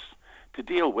 years to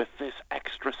deal with this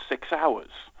extra 6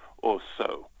 hours or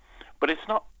so. But it's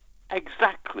not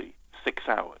exactly 6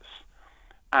 hours.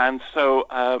 And so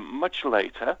much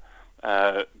later,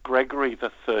 Gregory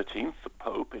XIII, the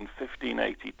Pope, in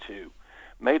 1582,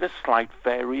 made a slight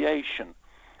variation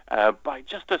by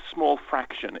just a small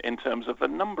fraction in terms of the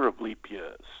number of leap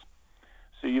years.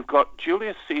 So you've got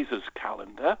Julius Caesar's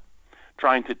calendar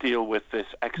trying to deal with this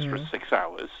extra 6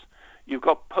 hours. You've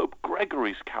got Pope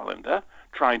Gregory's calendar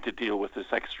trying to deal with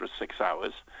this extra 6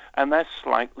 hours, and they're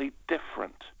slightly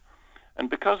different. And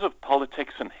because of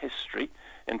politics and history,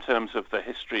 in terms of the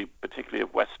history particularly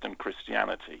of Western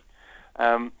Christianity,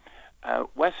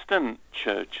 Western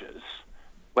churches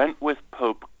went with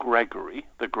Pope Gregory,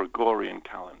 the Gregorian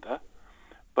calendar,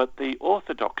 but the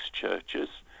Orthodox churches,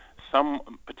 some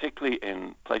particularly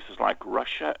in places like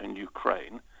Russia and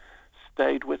Ukraine,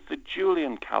 stayed with the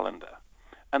Julian calendar.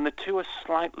 And the two are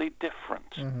slightly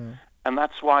different. Mm-hmm. And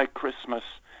that's why Christmas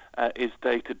is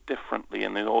dated differently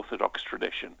in the Orthodox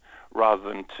tradition rather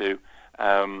than to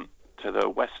the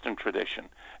Western tradition.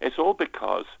 It's all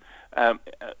because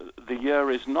the year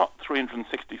is not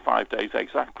 365 days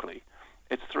exactly.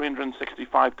 It's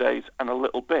 365 days and a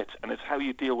little bit, and it's how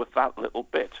you deal with that little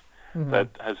bit that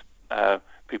has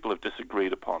people have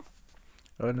disagreed upon.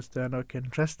 I understand. Okay,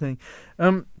 interesting.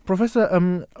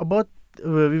 Professor, about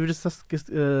we were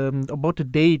discussing about the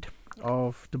date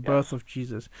of the birth of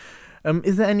Jesus.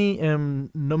 Is there any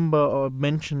number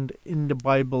mentioned in the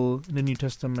Bible, in the New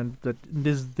Testament, that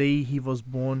this day he was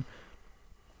born?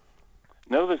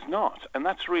 No, there's not, and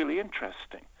that's really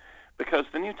interesting, because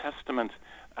the New Testament,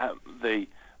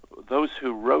 those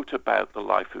who wrote about the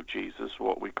life of Jesus,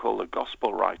 what we call the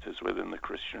gospel writers within the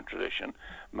Christian tradition,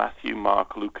 Matthew,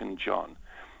 Mark, Luke, and John,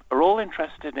 are all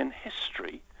interested in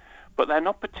history, but they're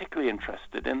not particularly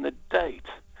interested in the date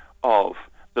of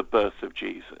the birth of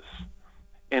Jesus.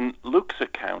 In Luke's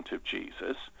account of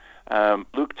Jesus,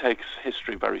 Luke takes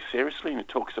history very seriously, and he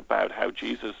talks about how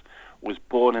Jesus was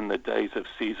born in the days of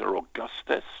Caesar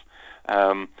Augustus,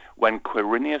 when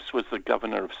Quirinius was the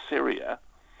governor of Syria.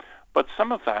 But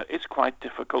some of that is quite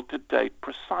difficult to date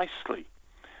precisely.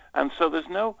 And so there's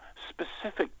no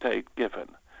specific date given.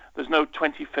 There's no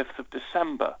 25th of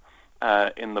December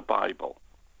in the Bible.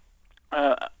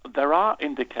 there are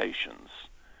indications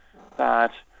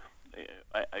that,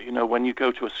 when you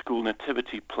go to a school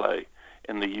nativity play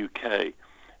in the UK,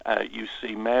 you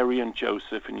see Mary and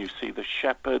Joseph, and you see the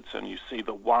shepherds, and you see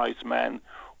the wise men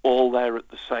all there at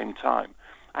the same time.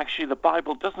 Actually, the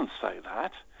Bible doesn't say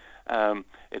that.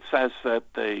 It says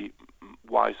that the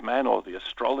wise men or the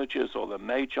astrologers or the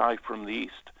magi from the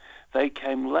east, they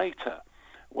came later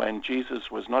when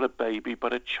Jesus was not a baby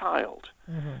but a child.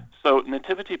 So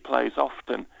nativity plays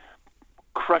often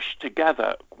crush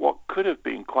together what could have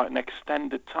been quite an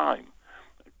extended time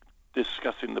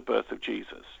discussing the birth of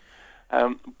Jesus.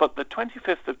 But the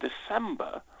 25th of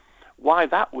December, why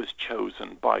that was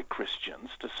chosen by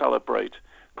Christians to celebrate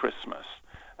Christmas,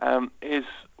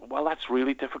 that's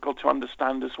really difficult to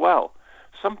understand as well.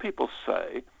 Some people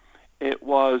say it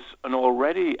was an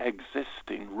already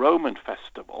existing Roman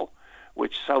festival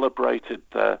which celebrated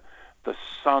the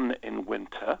sun in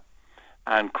winter,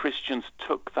 and Christians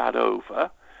took that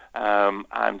over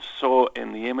and saw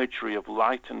in the imagery of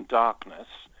light and darkness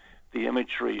the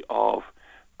imagery of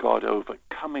God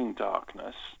overcoming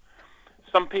darkness.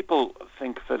 Some people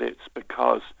think that it's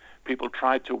because people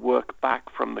tried to work back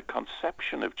from the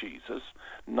conception of Jesus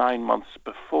 9 months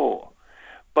before.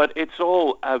 But it's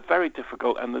all very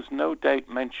difficult, and there's no date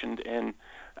mentioned in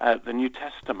the New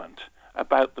Testament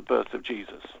about the birth of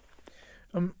Jesus.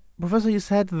 Professor, you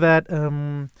said that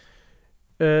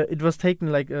it was taken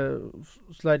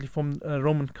slightly from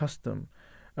Roman custom,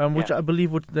 which Yeah. I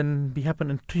believe would then be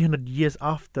happening 300 years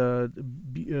after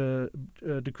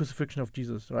the crucifixion of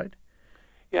Jesus, right?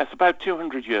 Yes, about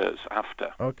 200 years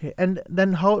after. Okay, and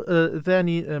then how is there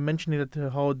any mentioning that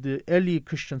how the early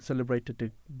Christians celebrated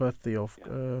the birthday of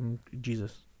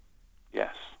Jesus?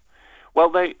 Yes. Well,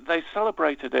 they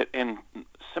celebrated it in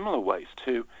similar ways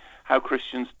to how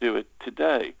Christians do it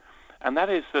today. And that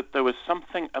is that there was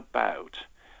something about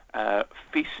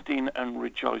feasting and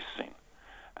rejoicing.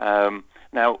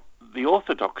 Now, the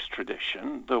Orthodox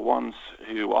tradition, the ones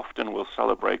who often will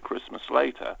celebrate Christmas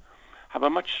later, have a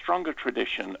much stronger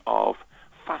tradition of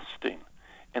fasting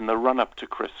in the run-up to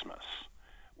Christmas.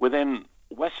 Within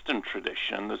Western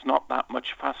tradition, there's not that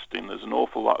much fasting. There's an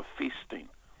awful lot of feasting.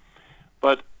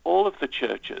 But all of the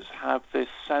churches have this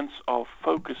sense of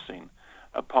focusing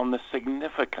upon the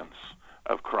significance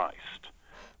of Christ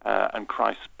and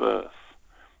Christ's birth.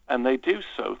 And they do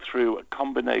so through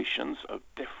combinations of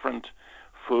different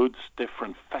foods,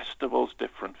 different festivals,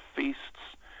 different feasts,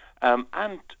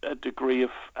 and a degree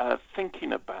of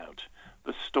thinking about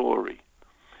the story.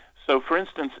 So, for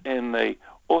instance, in the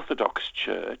Orthodox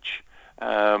Church,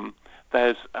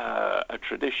 there's a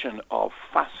tradition of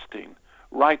fasting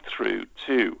right through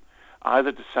to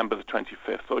either December the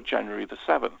 25th or January the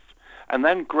 7th. And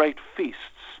then great feasts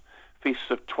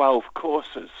of 12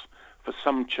 courses for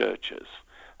some churches,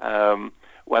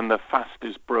 when the fast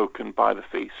is broken by the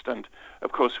feast. And,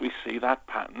 of course, we see that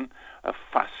pattern of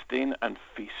fasting and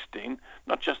feasting,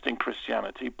 not just in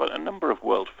Christianity, but a number of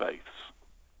world faiths.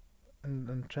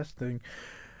 Interesting.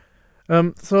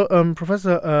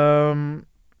 Professor,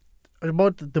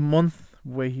 about the month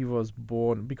where he was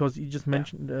born, because you just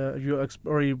mentioned, you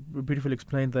already beautifully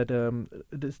explained that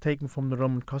it is taken from the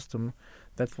Roman custom.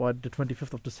 That's why the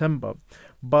 25th of December.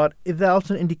 But is there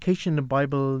also an indication in the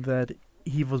Bible that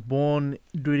he was born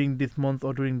during this month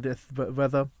or during this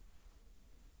weather?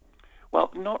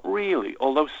 Well, not really,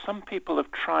 although some people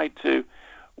have tried to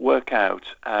work out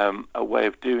a way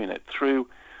of doing it through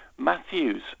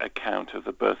Matthew's account of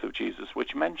the birth of Jesus,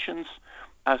 which mentions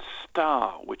a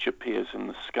star which appears in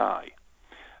the sky.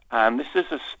 And this is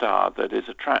a star that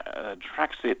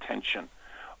attracts the attention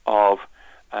of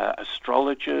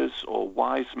astrologers or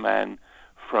wise men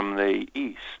from the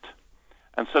east.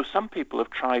 And so some people have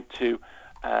tried to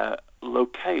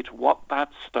locate what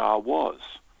that star was.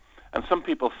 And some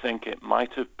people think it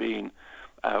might have been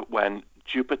when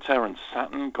Jupiter and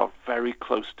Saturn got very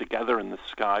close together in the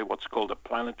sky, what's called a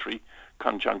planetary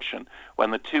conjunction.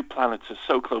 When the two planets are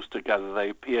so close together, they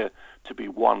appear to be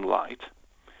one light.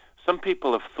 Some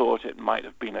people have thought it might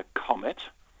have been a comet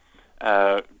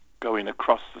going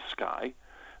across the sky.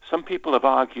 Some people have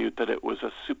argued that it was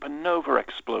a supernova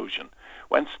explosion.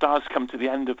 When stars come to the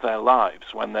end of their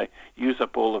lives, when they use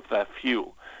up all of their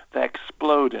fuel, they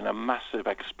explode in a massive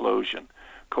explosion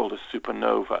called a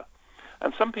supernova.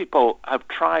 And some people have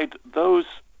tried those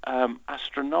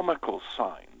astronomical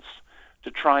signs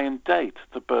to try and date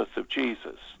the birth of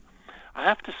Jesus. I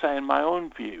have to say, in my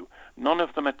own view, none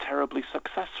of them are terribly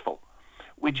successful.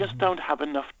 We just don't have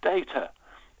enough data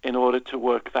in order to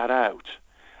work that out.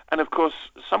 And of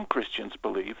course, some Christians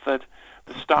believe that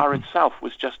the star itself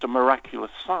was just a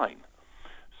miraculous sign.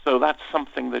 So that's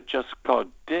something that just God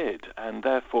did, and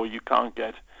therefore you can't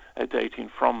get a dating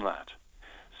from that.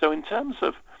 So in terms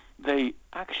of the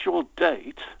actual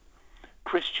date,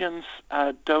 Christians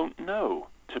don't know,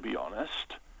 to be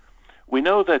honest. We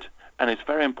know that, and it's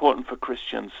very important for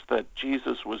Christians, that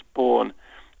Jesus was born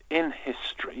in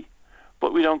history,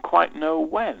 but we don't quite know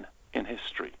when in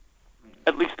history,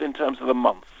 at least in terms of the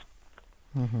month.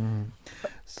 Mm-hmm.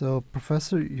 So,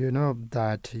 Professor, you know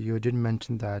that you did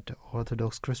mention that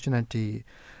Orthodox Christianity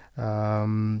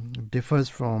differs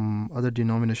from other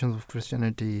denominations of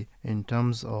Christianity in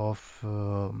terms of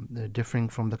differing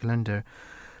from the calendar.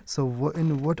 So,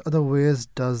 in what other ways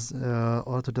does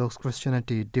Orthodox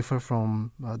Christianity differ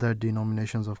from other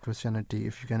denominations of Christianity?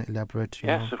 If you can elaborate.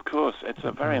 Yes, of course. It's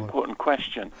a very important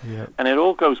question. Yeah. And it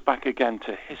all goes back again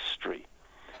to history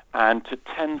and to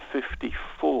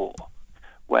 1054,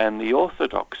 when the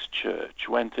Orthodox Church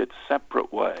went its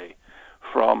separate way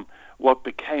from what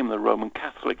became the Roman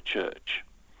Catholic Church.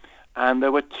 And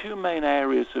there were two main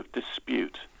areas of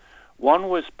dispute. One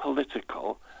was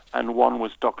political and one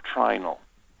was doctrinal.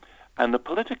 And the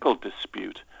political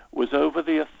dispute was over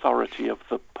the authority of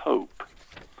the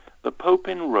Pope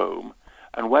in Rome,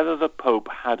 and whether the Pope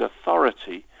had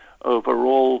authority over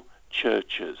all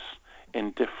churches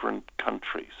in different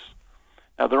countries.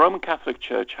 Now, the Roman Catholic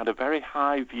Church had a very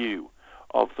high view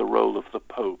of the role of the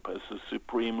Pope as the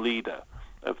supreme leader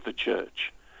of the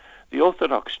Church. The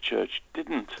Orthodox Church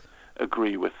didn't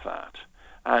agree with that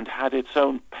and had its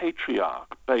own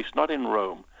patriarch based not in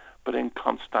Rome but in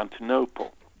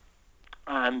Constantinople.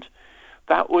 And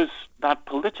that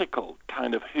political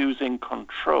kind of who's in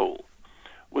control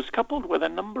was coupled with a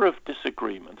number of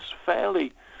disagreements,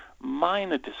 fairly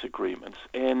minor disagreements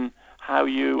in how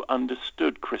you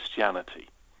understood Christianity.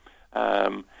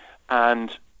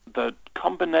 And the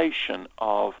combination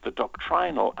of the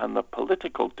doctrinal and the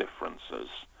political differences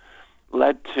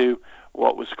led to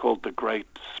what was called the Great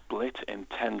Split in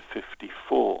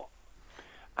 1054.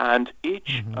 And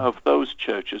each of those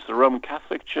churches, the Roman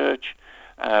Catholic Church,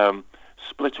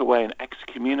 split away and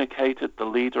excommunicated the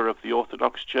leader of the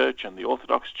Orthodox Church, and the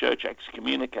Orthodox Church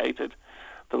excommunicated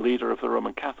the leader of the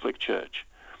Roman Catholic Church.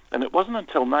 And it wasn't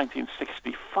until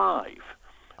 1965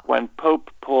 when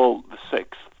Pope Paul VI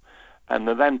and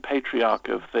the then Patriarch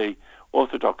of the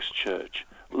Orthodox Church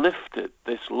lifted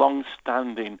this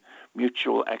long-standing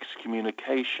mutual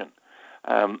excommunication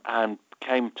and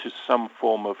came to some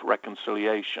form of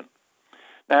reconciliation.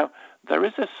 Now, there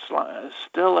is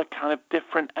still a kind of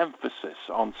different emphasis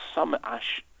on some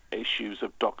issues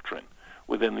of doctrine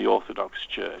within the Orthodox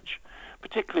Church,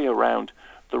 particularly around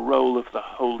the role of the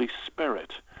Holy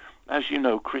Spirit. As you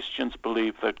know, Christians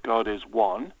believe that God is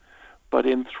one, but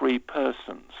in three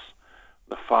persons,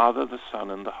 the Father, the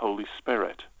Son, and the Holy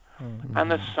Spirit. Mm-hmm.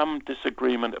 And there's some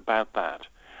disagreement about that.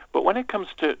 But when it comes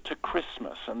to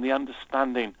Christmas and the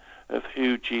understanding of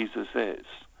who Jesus is,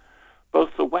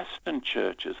 both the Western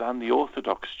churches and the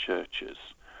Orthodox churches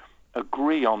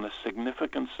agree on the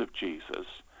significance of Jesus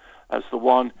as the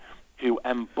one who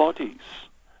embodies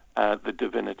the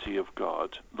divinity of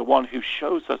God, the one who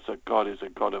shows us that God is a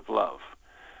God of love,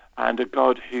 and a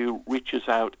God who reaches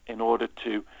out in order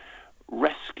to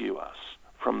rescue us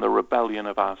from the rebellion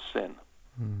of our sin.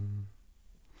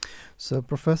 So,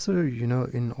 Professor,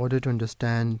 in order to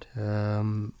understand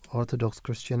Orthodox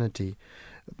Christianity,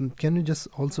 can you just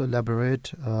also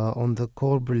elaborate on the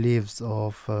core beliefs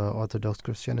of Orthodox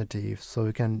Christianity so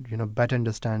we can, better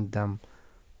understand them?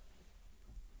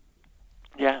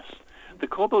 Yes. The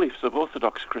core beliefs of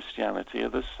Orthodox Christianity are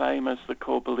the same as the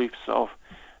core beliefs of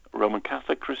Roman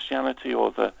Catholic Christianity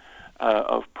or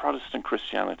of Protestant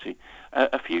Christianity.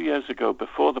 A few years ago,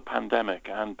 before the pandemic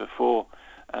and before,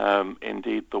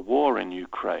 indeed, the war in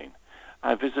Ukraine,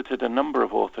 I visited a number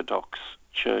of Orthodox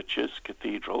churches,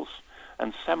 cathedrals,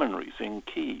 and seminaries in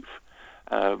Kyiv,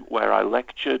 where I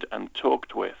lectured and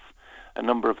talked with a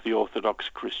number of the Orthodox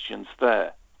Christians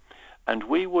there. And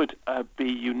we would be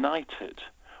united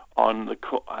on,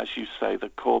 as you say, the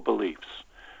core beliefs,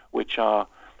 which are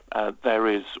there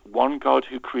is one God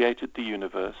who created the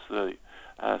universe, the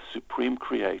supreme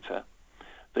creator,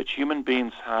 that human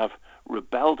beings have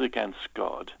rebelled against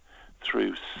God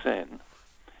through sin,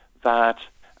 that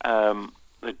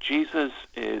Jesus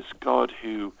is God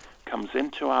who comes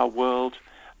into our world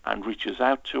and reaches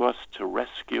out to us to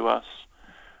rescue us,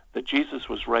 that Jesus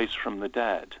was raised from the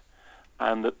dead,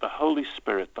 and that the Holy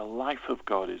Spirit, the life of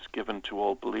God, is given to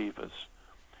all believers.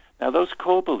 Now, those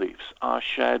core beliefs are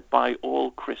shared by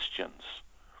all Christians.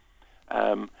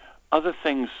 Other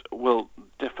things will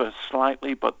differ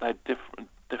slightly, but they're different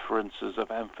differences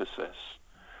of emphasis.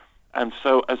 And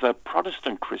so, as a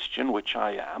Protestant Christian, which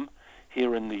I am,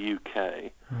 here in the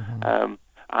UK.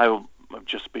 I've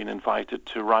just been invited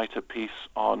to write a piece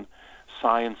on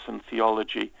science and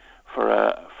theology for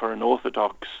an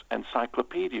Orthodox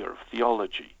encyclopedia of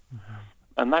theology.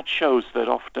 And that shows that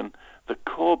often the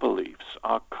core beliefs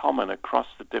are common across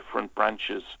the different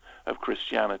branches of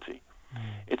Christianity.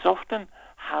 It's often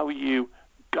how you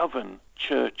govern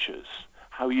churches,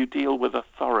 how you deal with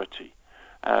authority.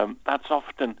 That's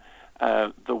often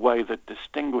the way that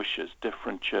distinguishes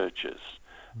different churches,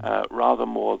 rather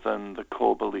more than the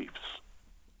core beliefs.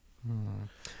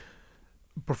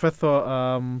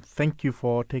 Professor, thank you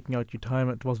for taking out your time.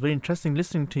 It was very interesting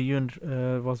listening to you, and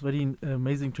it was very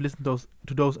amazing to listen to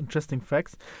those interesting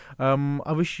facts.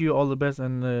 I wish you all the best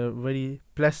and a very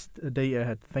blessed day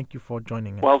ahead. Thank you for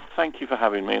joining us. Well, thank you for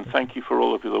having me, and thank you for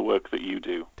all of the work that you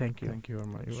do. Thank you. Thank you very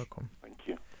much. You're welcome. Thank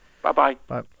you. Bye-bye.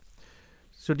 Bye.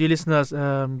 So, dear listeners,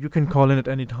 you can call in at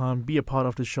any time, be a part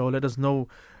of the show. Let us know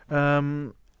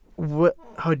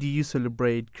how do you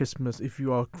celebrate Christmas if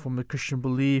you are from a Christian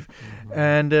belief,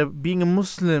 and being a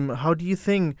Muslim, how do you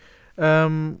think?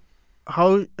 What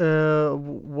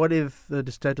is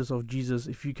the status of Jesus?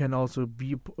 If you can also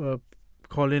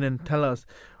call in and tell us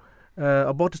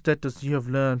about the status you have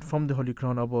learned from the Holy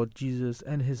Quran about Jesus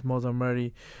and his mother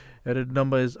Mary. The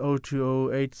number is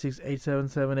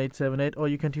 020-86877878, or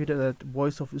you can tweet it at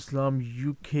Voice of Islam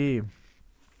UK.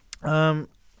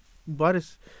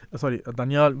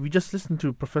 Daniel, we just listened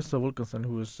to Professor Wilkinson,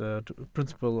 who is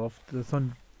principal of the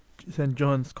St.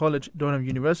 John's College, Durham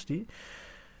University.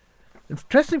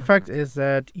 Interesting fact is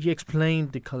that he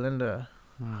explained the calendar,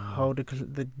 how the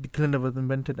calendar was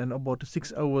invented, and about the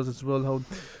 6 hours as well, how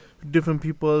different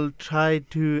people tried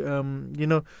to,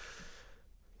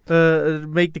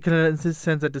 make the calendar in the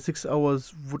sense that the 6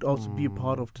 hours would also be a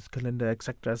part of this calendar,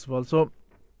 etc. as well. So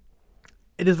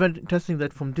it is very interesting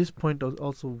that from this point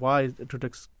also why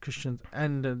Orthodox Christians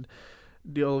and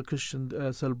the old Christians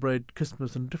celebrate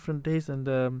Christmas on different days, and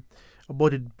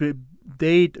about the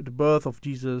date, the birth of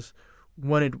Jesus,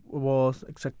 when it was,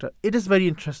 etc. It is very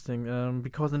interesting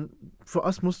because for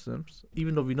us Muslims,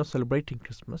 even though we're not celebrating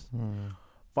Christmas,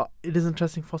 but it is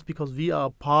interesting for us because we are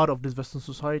part of this Western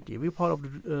society. We're part of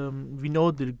we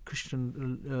know the Christian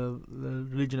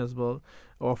religion as well.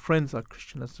 Our friends are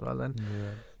Christian as well, and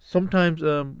sometimes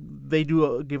they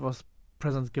do give us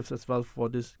gifts as well for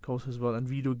this cause as well, and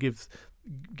we do give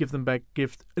them back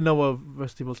gifts in our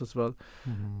festivals as well.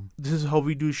 This is how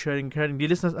we do sharing, caring. Dear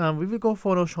listeners, we will go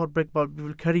for a short break, but we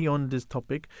will carry on this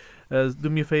topic. Do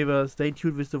me a favor, stay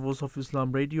tuned with the Voice of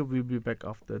Islam Radio. We'll be back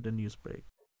after the news break.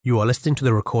 You are listening to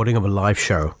the recording of a live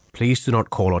show. Please do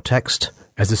not call or text,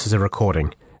 as this is a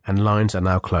recording, and lines are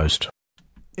now closed.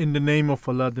 In the name of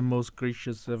Allah, the most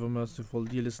gracious, ever merciful,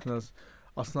 dear listeners,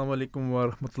 Assalamu alaikum wa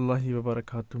rahmatullahi wa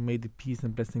barakatuh. May the peace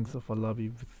and blessings of Allah be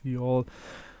with you all.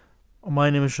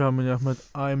 My name is Shamil Ahmed.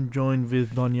 I am joined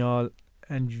with Daniel,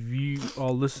 and we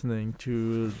are listening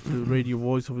to the Radio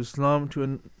Voice of Islam,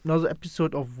 to another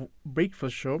episode of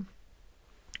Breakfast Show.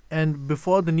 And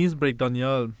before the news break,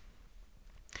 Daniel,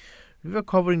 we were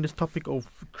covering this topic of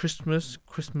Christmas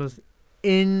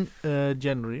in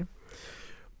January.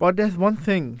 But there's one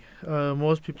thing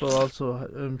most people also,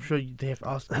 I'm sure they have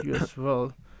asked you as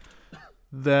well,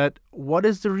 that what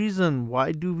is the reason?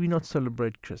 Why do we not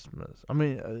celebrate Christmas? I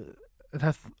mean, it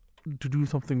has to do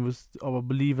something with our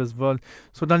belief as well.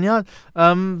 So, Daniel,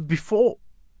 before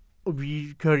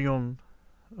we carry on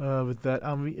with that,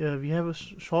 we have a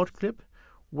short clip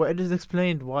where it is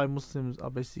explained why Muslims are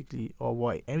basically, or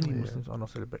why any Muslims are not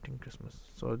celebrating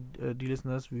Christmas. So, dear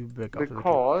listeners, we'll be back after the clip.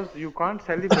 Because you can't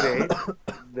celebrate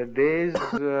the days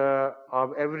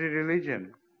of every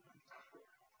religion.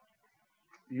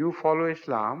 You follow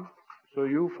Islam, so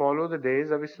you follow the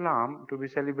days of Islam to be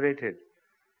celebrated.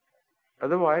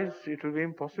 Otherwise, it will be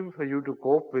impossible for you to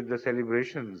cope with the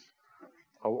celebrations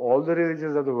of all the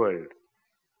religions of the world.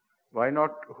 Why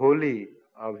not Holi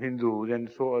of Hindus and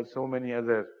so many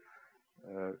other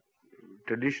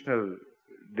traditional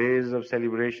days of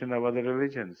celebration of other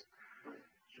religions?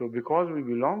 So because we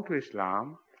belong to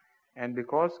Islam, and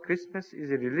because Christmas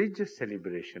is a religious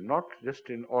celebration, not just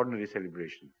an ordinary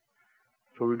celebration,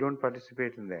 so we don't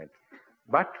participate in that.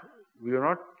 But we are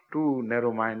not too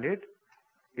narrow-minded.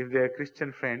 If they are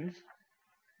Christian friends,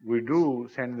 we do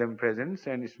send them presents,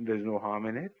 and there's no harm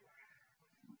in it.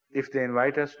 If they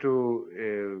invite us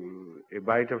to a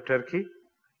bite of turkey,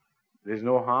 there's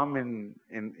no harm in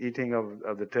eating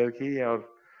of the turkey, or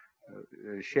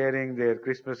sharing their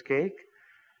Christmas cake,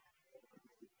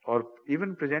 or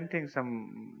even presenting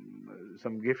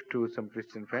some gift to some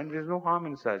Christian friend. There's no harm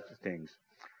in such things.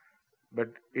 But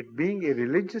it being a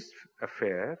religious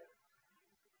affair,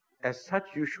 as such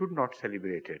you should not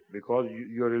celebrate it, because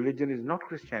your religion is not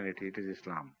Christianity, it is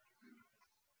Islam.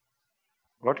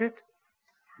 Got it?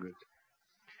 Good.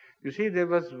 You see, there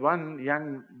was one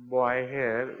young boy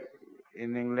here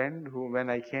in England who, when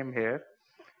I came here,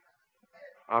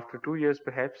 after 2 years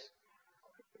perhaps,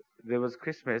 there was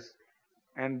Christmas,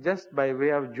 and just by way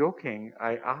of joking,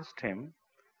 I asked him,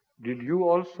 "Did you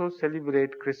also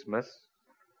celebrate Christmas?"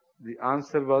 The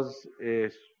answer was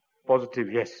a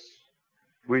positive yes,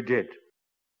 we did.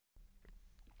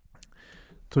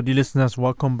 So, dear listeners,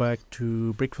 welcome back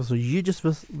to Breakfast. So, you just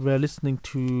were listening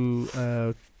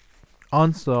to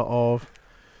answer of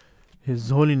His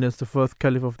Holiness, the Fourth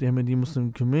Caliph of the Ahmadi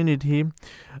Muslim community,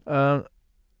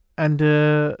 and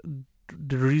the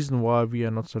reason why we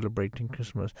are not celebrating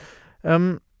Christmas.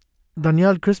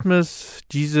 Daniel, Christmas,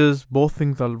 Jesus, both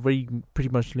things are pretty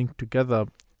much linked together,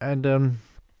 and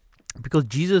because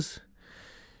Jesus,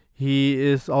 he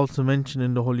is also mentioned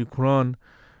in the Holy Quran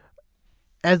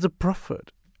as a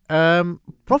prophet.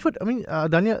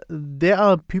 Daniel, there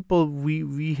are people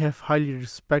we have highly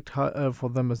respect for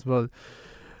them as well.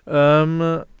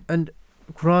 And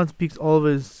Quran speaks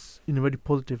always in a very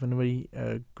positive and a very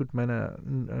good manner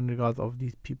in regards of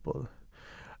these people.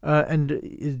 And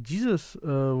Jesus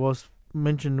was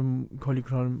mentioned in Holy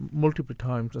Quran multiple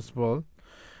times as well.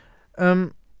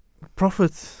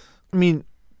 Prophets,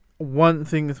 one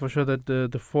thing is for sure that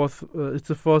the fourth, it's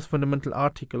the fourth fundamental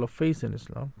article of faith in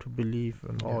Islam, to believe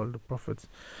in all the prophets.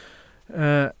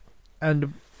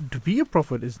 And to be a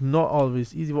prophet is not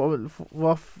always easy. What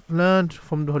I've learned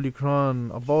from the Holy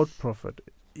Quran about prophet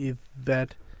is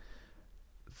that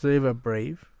they were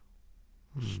brave,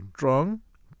 strong,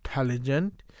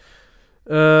 intelligent.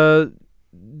 The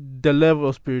level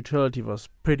of spirituality was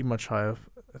pretty much higher.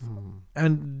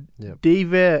 And they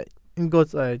were, in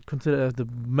God's eye, considered as the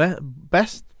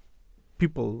best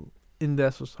people in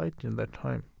their society in that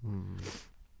time.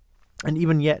 And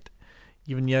even yet,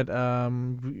 we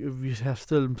have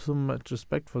still so much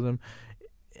respect for them.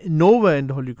 Nowhere in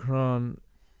the Holy Quran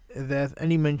there's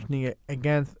any mentioning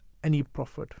against any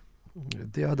prophet.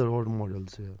 They are the role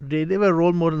models here. They were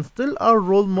role models, still are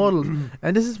role models.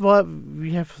 And this is why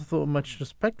we have so much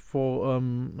respect for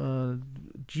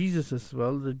Jesus as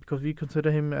well, because we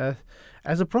consider him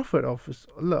as a prophet of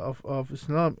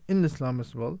Islam, in Islam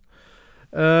as well.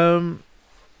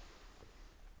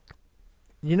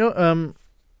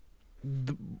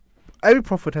 Every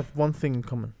prophet has one thing in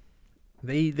common.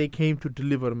 They came to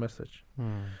deliver a message.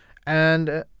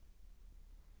 And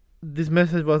this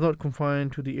message was not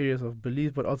confined to the areas of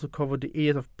belief, but also covered the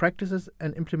areas of practices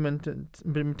and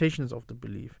implementations of the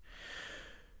belief.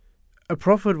 A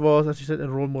prophet was, as you said, a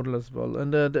role model as well.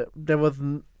 And there was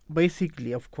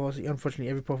basically, of course, unfortunately,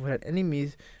 every prophet had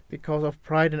enemies. Because of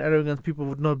pride and arrogance, people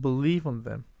would not believe on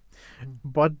them.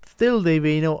 But still, they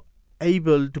were,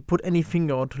 able to put any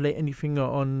finger or to lay any finger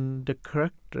on the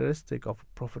characteristic of a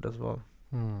prophet as well.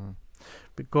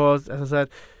 Because, as I said,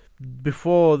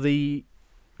 before they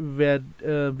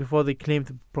claimed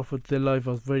the prophet, their life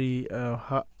was very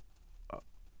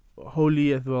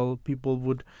holy as well. People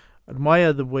would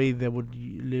admire the way they would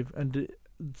live, and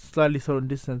slightly so in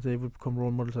this sense they would become role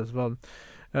models as well.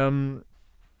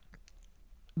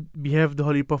 We have the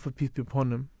Holy Prophet, peace be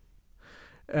upon him,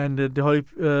 and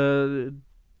the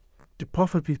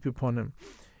Prophet, peace be upon him.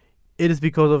 It is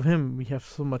because of him we have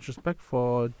so much respect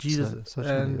for Jesus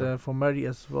and for Mary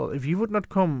as well. If he would not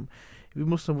come, we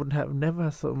Muslims would have never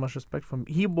had so much respect for him.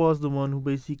 He was the one who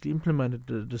basically implemented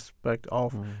the respect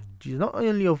of Jesus, not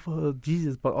only of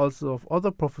Jesus, but also of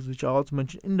other prophets which are also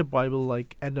mentioned in the Bible,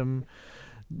 like Adam,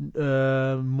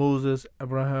 Moses,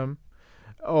 Abraham,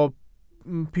 or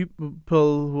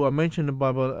people who are mentioned in the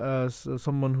Bible as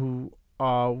someone who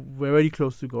are very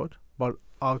close to God, but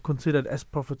are considered as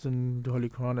prophets in the Holy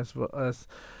Quran as well as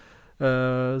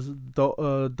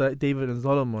David and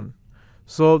Solomon.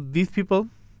 So these people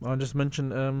I just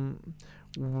mentioned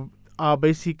are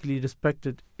basically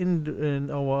respected in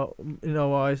our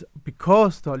eyes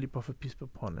because the Holy Prophet, peace be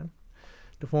upon him,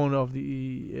 the founder of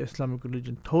the Islamic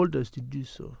religion, told us to do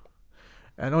so.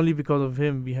 And only because of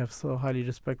him we have so highly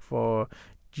respect for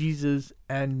Jesus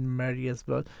and Mary as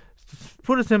well. To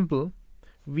put it simple,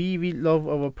 we love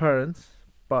our parents,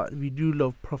 but we do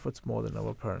love prophets more than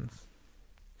our parents.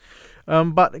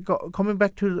 But coming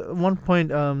back to one point,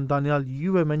 Daniel,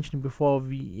 you were mentioning before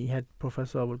we had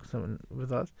Professor Abul Qasim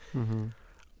with us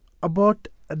about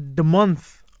the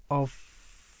month of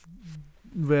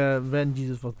when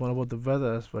Jesus was born, about the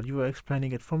weather as well. You were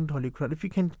explaining it from the Holy Quran. If you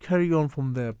can carry on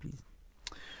from there, please.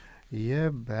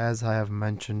 Yeah, as I have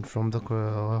mentioned from the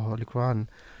Holy Quran,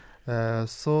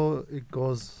 so it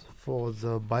goes for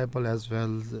the Bible as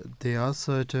well, there are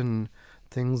certain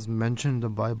things mentioned in the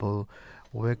Bible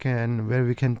where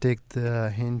we can take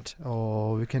the hint,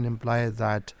 or we can imply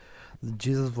that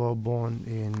Jesus was born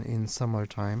in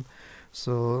summertime.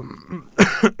 So,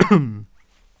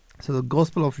 so the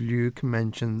Gospel of Luke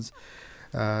mentions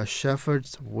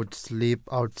shepherds would sleep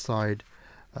outside,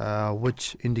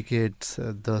 which indicates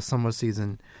the summer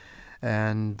season.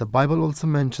 And the Bible also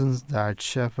mentions that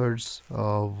shepherds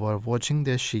were watching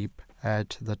their sheep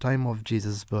at the time of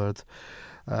Jesus' birth,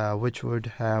 which would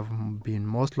have been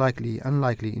most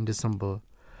unlikely in December,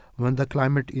 when the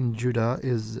climate in Judah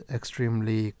is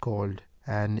extremely cold.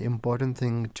 An important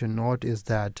thing to note is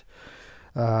that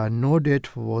no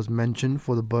date was mentioned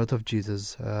for the birth of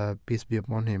Jesus, peace be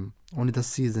upon him. Only the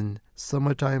season,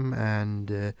 summertime,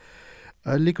 and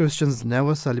early Christians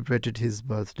never celebrated his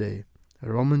birthday.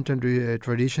 Roman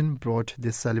tradition brought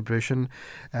this celebration,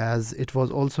 as it was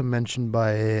also mentioned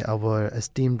by our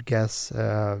esteemed guest,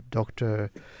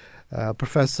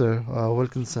 Professor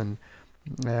Wilkinson.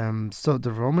 So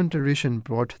the Roman tradition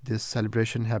brought this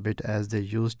celebration habit, as they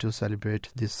used to celebrate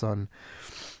the sun.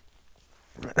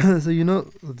 So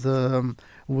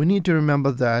we need to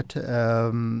remember that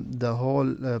the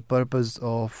whole purpose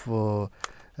of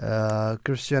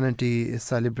Christianity is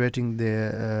celebrating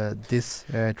this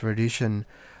tradition,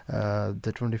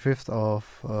 the 25th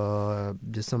of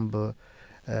December,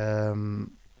 in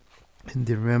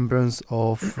the remembrance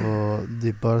of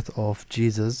the birth of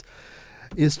Jesus,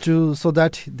 is so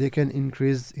that they can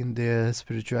increase in their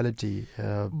spirituality.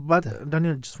 But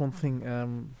Daniel, just one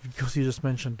thing, because you just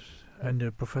mentioned, and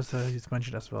the professor has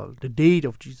mentioned as well, the date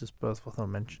of Jesus' birth was not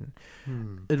mentioned.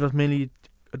 It was mainly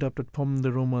adopted from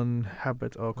the Roman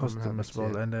habit or custom as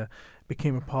well, and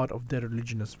became a part of their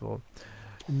religion as well.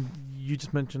 And you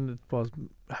just mentioned it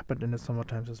happened in the summer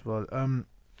times as well.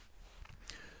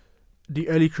 The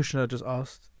early Christian I just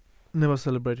asked never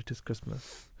celebrated his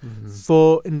Christmas.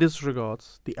 So in this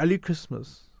regards, the early Christians,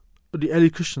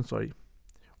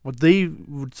 what they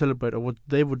would celebrate, or what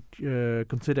they would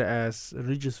consider as a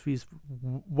religious feast,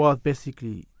 was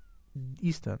basically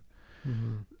Easter.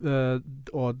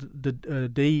 Or the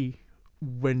day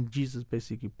when Jesus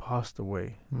basically passed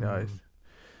away.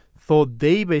 So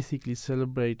they basically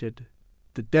celebrated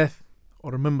the death,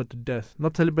 or remembered the death.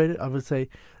 Not celebrated, I would say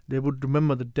they would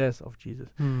remember the death of Jesus.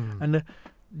 And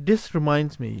this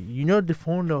reminds me, the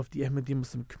founder of the Ahmadi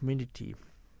Muslim community,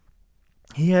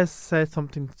 he has said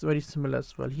something very similar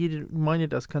as well. He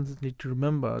reminded us constantly to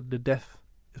remember the death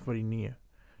is very near.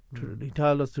 He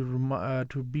told us to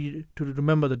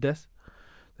remember the death,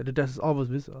 that the death is always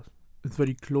with us. It's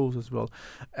very close as well.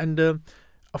 And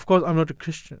of course, I'm not a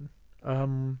Christian,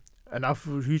 and I have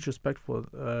huge respect for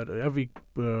every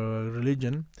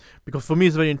religion, because for me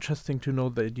it's very interesting to know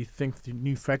that you think the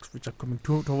new facts which are coming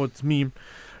towards me,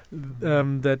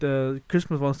 that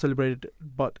Christmas was celebrated,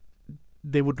 but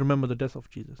they would remember the death of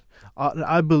Jesus.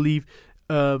 I believe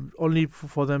only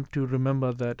for them to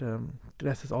remember that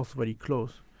death is also very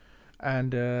close,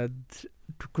 and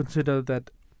to consider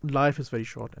that life is very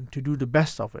short and to do the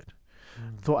best of it.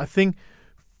 So I think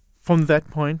from that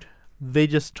point they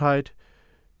just tried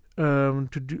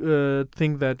to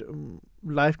think that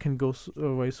life can go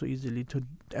away so easily.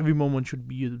 Every moment should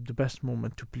be the best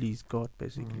moment to please God,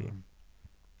 basically.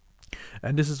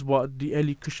 And this is what the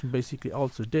early Christian basically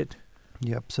also did.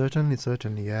 Yep,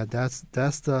 certainly. Yeah, that's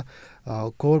the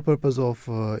core purpose of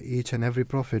each and every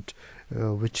prophet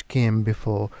which came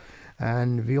before.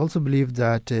 And we also believe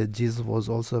that Jesus was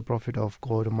also a prophet of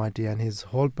God Almighty, and his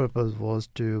whole purpose was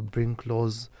to bring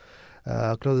closer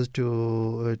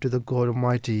to the God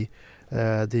Almighty,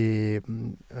 the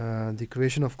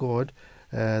creation of God.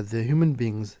 The human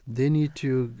beings, they need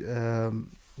to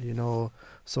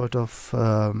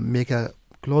make a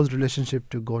close relationship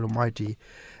to God Almighty.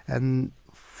 And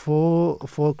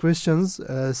for Christians,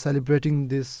 celebrating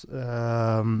this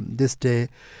day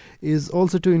is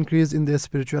also to increase in their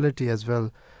spirituality as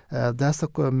well. That's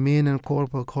the main and core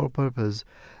purpose,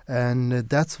 and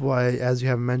that's why, as you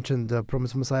have mentioned, the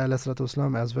promised Messiah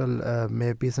ﷺ as well,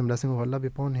 may peace and blessing of Allah be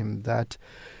upon him, that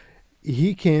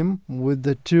he came with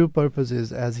the two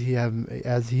purposes, as he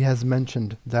has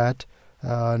mentioned, that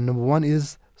number one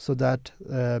is so that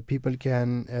people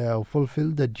can fulfill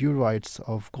the due rights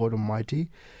of God Almighty,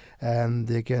 and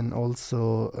they can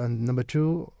also, and number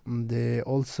two, they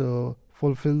also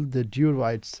fulfill the due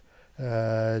rights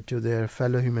to their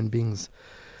fellow human beings.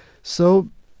 So,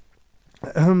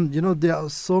 there are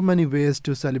so many ways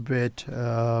to celebrate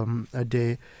a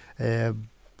day.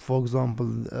 For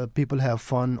example, people have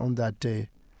fun on that day.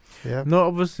 Yeah. No,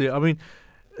 obviously. I mean,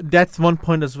 that's one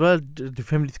point as well. The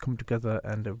families come together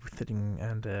and everything,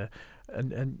 and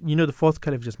the fourth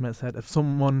caliph just said, if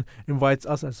someone invites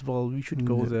us as well, we should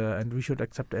go there, and we should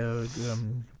accept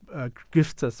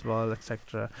gifts as well,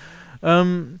 etc.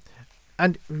 And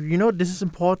this is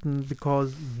important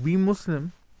because we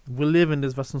Muslim, we live in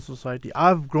this Western society.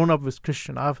 I've grown up with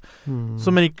Christian. I've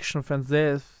so many Christian friends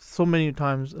there. So many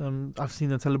times I've seen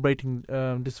them celebrating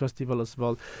this festival as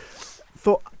well.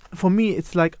 So for me,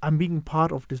 it's like I'm being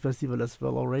part of this festival as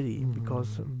well already,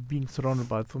 because being surrounded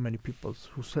by so many people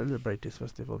who celebrate this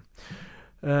festival.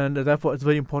 And therefore, it's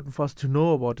very important for us to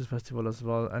know about this festival as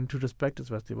well and to respect this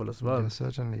festival as well. Yeah,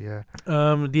 certainly, yeah.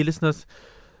 Dear listeners,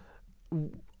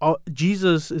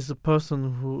 Jesus is a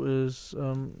person who is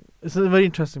a very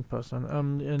interesting person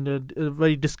and a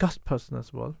very discussed person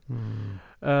as well.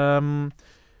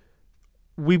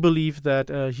 We believe that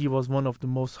he was one of the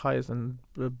most highest and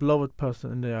beloved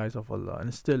person in the eyes of Allah,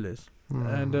 and still is.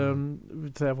 And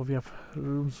therefore we have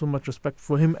so much respect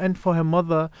for him and for her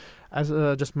mother, as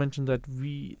just mentioned, that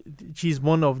she's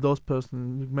one of those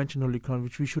persons, we mentioned Holy Quran,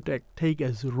 which we should take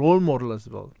as a role model as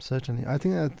well. Certainly. I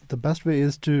think that the best way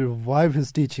is to revive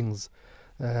his teachings.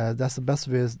 That's the best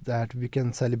way that we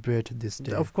can celebrate this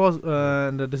day. Of course,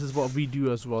 and this is what we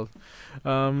do as well.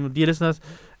 Dear listeners,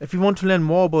 if you want to learn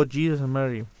more about Jesus and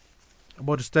Mary,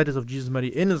 about the status of Jesus and Mary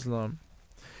in Islam,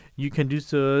 you can do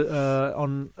so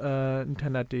on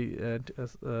internet.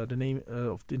 The name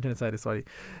of the internet site is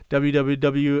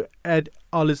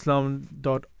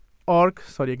www.alislam.org.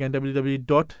 Sorry, again,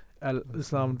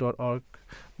 www.alislam.org.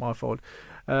 My fault.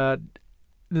 The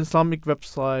Islamic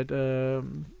website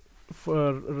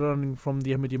for running from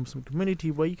the Ahmadiyya Muslim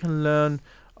community, where you can learn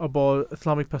about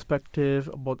Islamic perspective,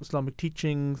 about Islamic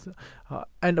teachings,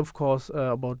 and of course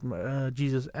about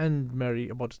Jesus and Mary,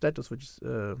 about status, which is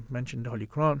mentioned in the Holy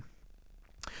Quran.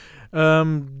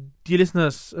 Dear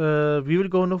listeners, we will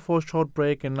go for a short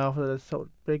break, and after that short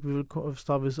break we will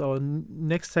start with our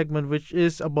next segment, which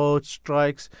is about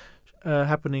strikes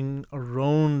happening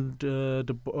around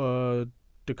the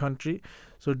country.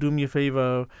 So do me a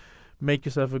favor, make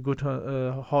yourself a good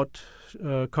hot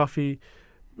coffee,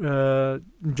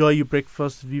 enjoy your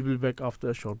breakfast. We will be back after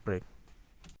a short break.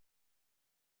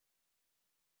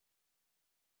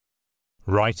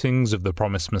 Writings of the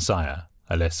Promised Messiah,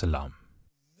 alayhi salam.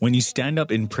 When you stand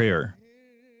up in prayer,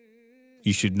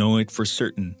 you should know it for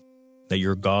certain that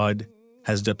your God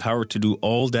has the power to do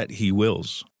all that He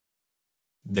wills.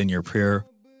 Then your prayer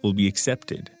will be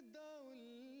accepted,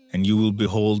 and you will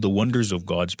behold the wonders of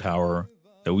God's power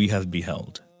that we have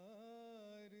beheld.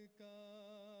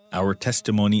 Our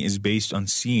testimony is based on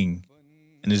seeing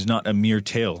and is not a mere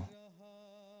tale.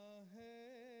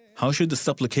 How should the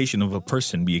supplication of a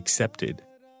person be accepted?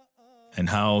 And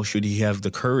how should he have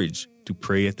the courage to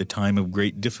pray at the time of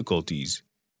great difficulties,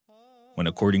 when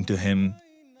according to him,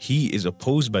 he is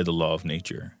opposed by the law of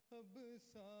nature,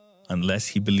 unless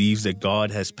he believes that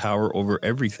God has power over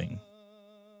everything?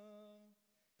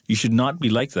 You should not be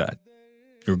like that.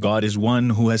 Your God is one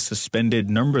who has suspended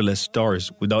numberless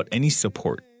stars without any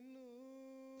support,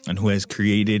 and who has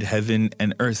created heaven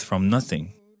and earth from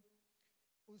nothing.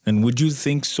 And would you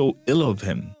think so ill of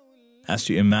him as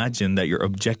to imagine that your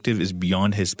objective is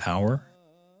beyond his power?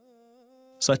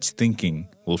 Such thinking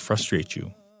will frustrate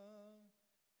you.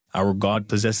 Our God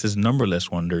possesses numberless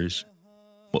wonders,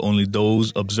 but only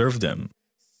those observe them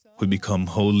who become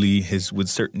wholly his with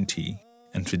certainty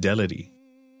and fidelity.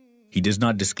 He does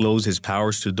not disclose his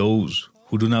powers to those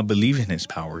who do not believe in his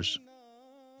powers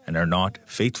and are not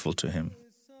faithful to him.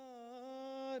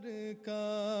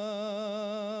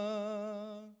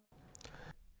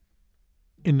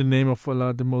 In the name of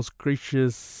Allah, the most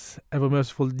gracious, ever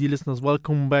merciful. Dear listeners,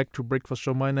 welcome back to Breakfast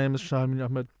Show. My name is Shahin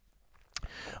Ahmed.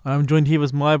 I'm joined here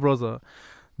with my brother,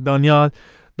 Daniel.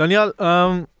 Daniel,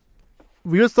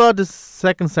 we will start this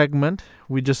second segment.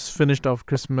 We just finished off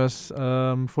Christmas.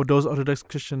 For those Orthodox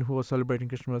Christians who are celebrating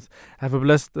Christmas, have a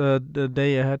blessed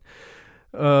day ahead.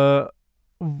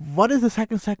 What is the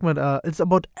second segment? It's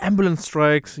about ambulance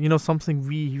strikes. You know, something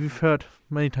we've heard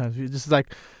many times. This is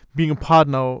like being a part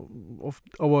now of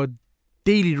our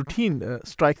daily routine.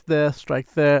 Strike there,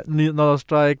 another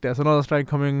strike, there's another strike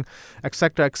coming,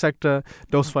 etc., etc.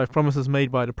 Those 5 promises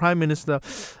made by the Prime Minister.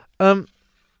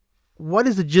 What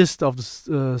is the gist of this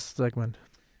segment?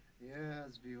 Yeah,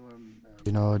 as we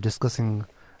were, discussing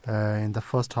in the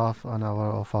first half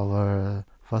of our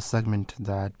first segment,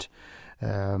 that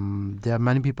there are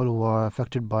many people who are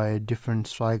affected by different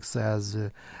strikes. As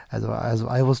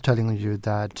I was telling you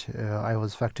that I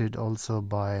was affected also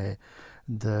by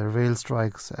the rail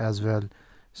strikes as well.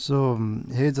 So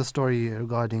here's a story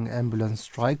regarding ambulance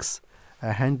strikes.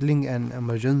 handling an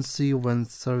emergency when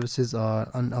services are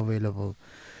unavailable.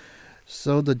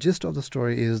 So the gist of the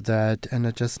story is that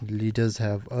NHS leaders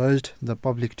have urged the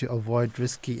public to avoid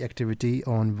risky activity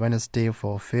on Wednesday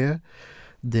for fear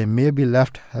they may be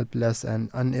left helpless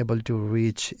and unable to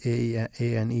reach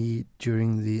A&E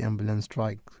during the ambulance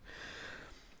strike.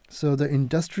 So the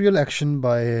industrial action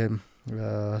by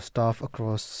staff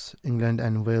across England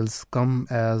and Wales come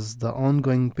as the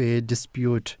ongoing pay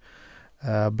dispute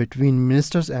between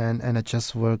ministers and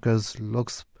NHS workers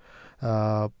looks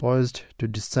poised to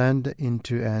descend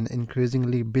into an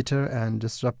increasingly bitter and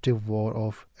disruptive war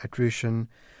of attrition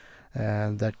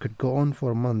that could go on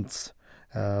for months.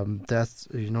 That's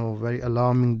very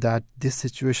alarming that this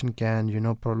situation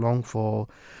can prolong for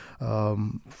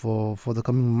the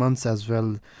coming months as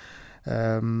well.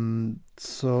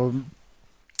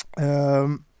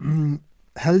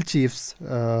 Health chiefs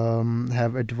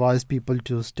have advised people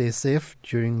to stay safe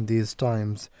during these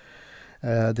times.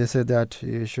 They say that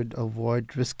you should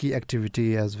avoid risky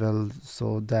activity as well,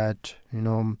 so that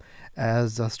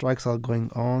as the strikes are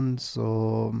going on,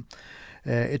 so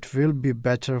it will be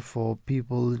better for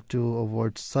people to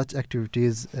avoid such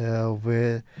activities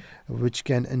which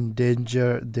can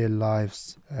endanger their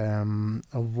lives.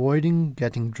 Avoiding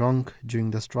getting drunk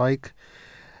during the strike.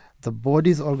 The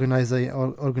bodies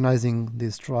organizing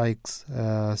these strikes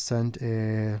sent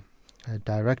a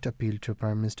direct appeal to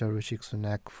Prime Minister Rishi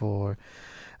Sunak for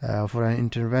an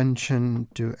intervention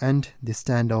to end the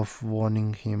standoff,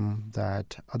 warning him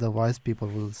that otherwise people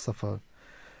will suffer.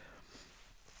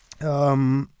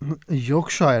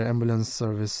 Yorkshire Ambulance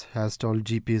Service has told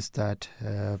GPs that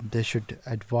they should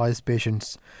advise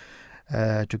patients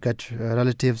to get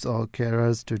relatives or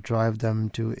carers to drive them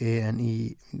to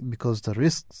A&E because the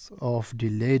risks of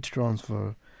delayed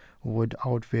transfer would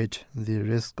outweigh the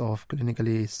risk of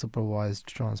clinically supervised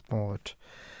transport.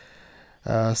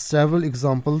 Several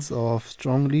examples of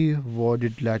strongly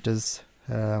worded letters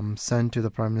sent to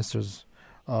the Prime Ministers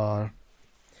are...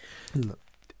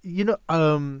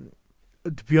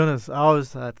 To be honest, I always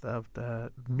thought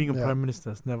that being a Prime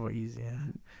Minister is never easy.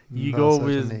 You go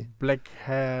certainly with black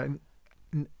hair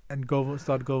and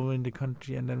start going the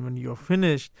country, and then when you're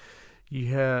finished, you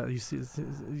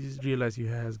realize your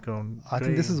hair has grown. I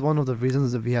think this is one of the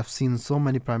reasons that we have seen so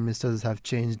many prime ministers have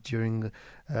changed during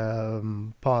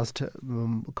past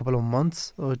couple of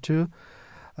months or two.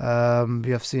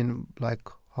 We have seen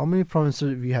how many prime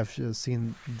ministers we have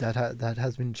seen that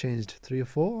has been changed? 3 or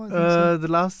 4? I think so. The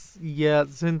last year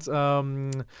since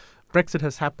Brexit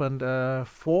has happened,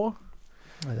 4.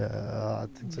 I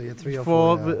think so. 3 or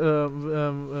 4.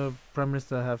 4 prime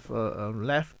minister have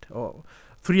left, or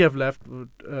 3 have left.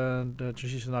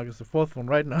 Rishi Sunak is the 4th one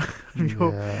right now. We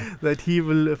hope that he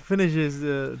will finish his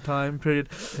time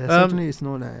period. Certainly, it's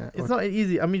not. It's not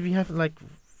easy. I mean, we have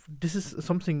this is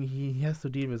something he has to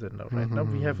deal with it now. Right now,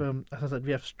 we have, as I said,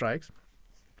 we have strikes,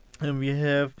 and we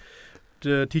have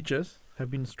the teachers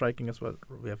have been striking as well.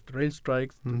 We have the rail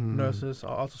strikes. The nurses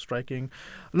are also striking,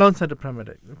 alongside the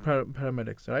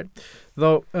paramedics. Right,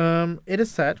 though it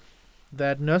is sad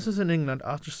that nurses in England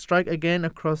are to strike again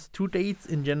across 2 dates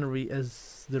in January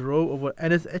as the row over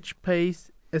NHS pay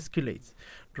escalates.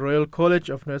 The Royal College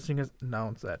of Nursing has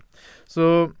announced that.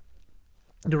 So,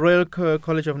 the Royal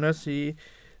College of Nursing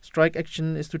strike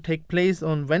action is to take place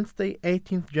on Wednesday,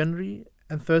 18th January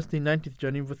and Thursday, 19th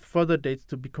January, with further dates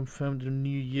to be confirmed in the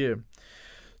new year.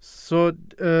 So,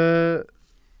 dear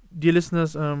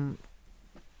listeners,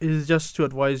 it is just to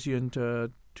advise you and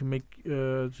to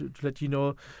let you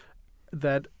know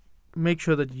that make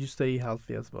sure that you stay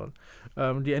healthy as well.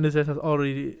 The NHS has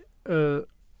already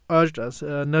urged us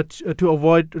not to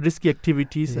avoid risky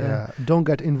activities. Don't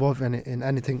get involved in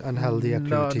anything unhealthy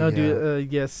activity.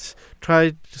 Yes, try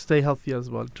to stay healthy as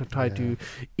well. Try to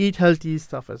eat healthy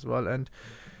stuff as well. And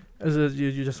as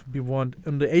you just be warned,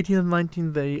 on the 18th and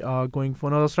 19th they are going for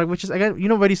another strike, which is again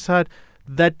very sad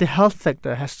that the health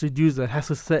sector has to do that, has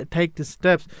to take the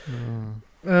steps.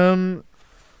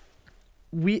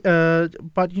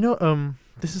 But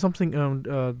this is something,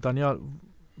 Daniel,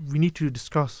 we need to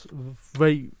discuss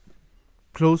very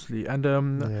closely. And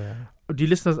the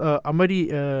listeners, I'm very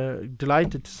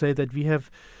delighted to say that we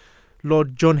have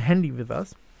Lord John Hendy with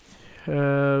us,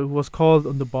 who was called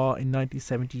on the bar in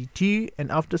 1972,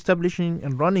 and after establishing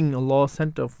and running a law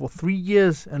centre for 3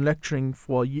 years and lecturing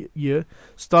for a year,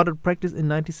 started practice in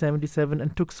 1977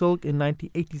 and took silk in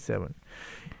 1987.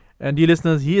 And dear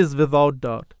listeners, he is without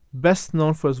doubt best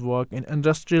known for his work in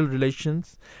industrial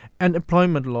relations and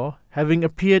employment law, having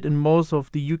appeared in most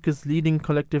of the UK's leading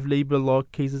collective labour law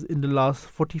cases in the last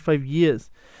 45 years.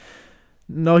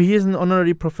 Now, he is an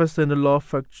honorary professor in the law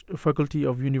faculty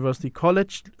of University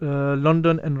College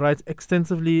London, and writes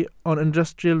extensively on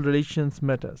industrial relations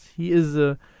matters. He is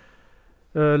a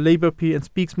Labour peer and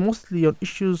speaks mostly on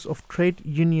issues of trade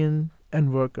union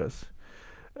and workers'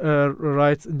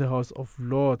 rights in the House of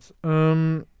Lords.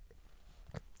 The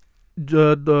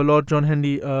Lord John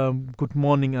Handy, good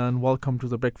morning and welcome to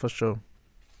the Breakfast Show.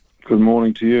 Good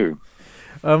morning to you.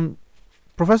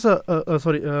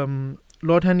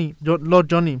 Lord John.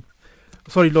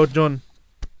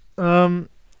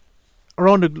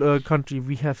 Around the country,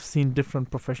 we have seen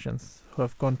different professions who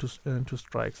have gone to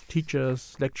strikes: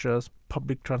 teachers, lecturers,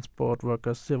 public transport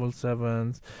workers, civil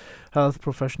servants, health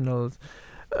professionals.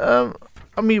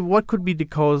 What could be the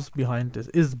cause behind this?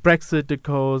 Is Brexit the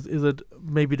cause? Is it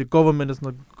maybe the government is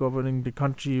not governing the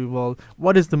country well?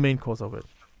 What is the main cause of it?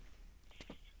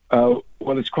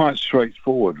 Well, it's quite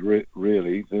straightforward,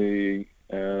 really. The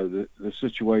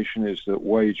situation is that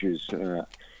wages, the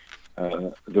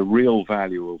real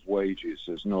value of wages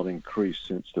has not increased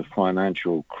since the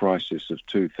financial crisis of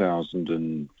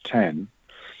 2010.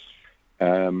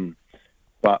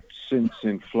 But since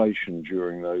inflation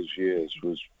during those years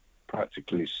was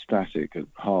practically static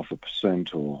at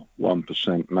 0.5% or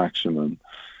 1% maximum,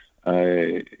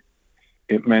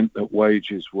 it meant that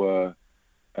wages were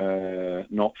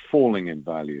not falling in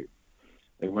value.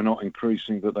 They were not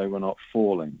increasing, but they were not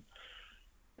falling.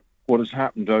 What has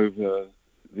happened over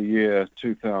the year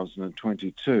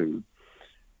 2022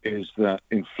 is that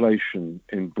inflation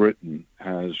in Britain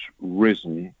has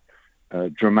risen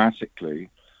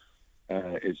dramatically.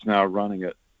 It's now running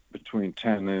at between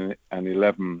 10 and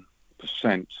 11%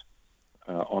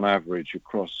 on average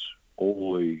across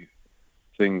all the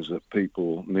things that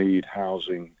people need: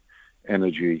 housing,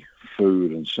 energy,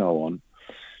 food, and so on.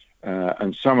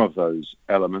 And some of those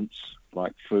elements,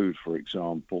 like food, for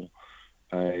example,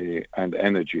 and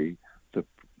energy,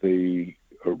 the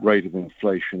rate of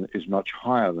inflation is much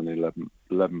higher than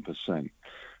 11%.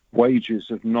 Wages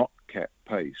have not kept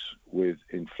pace with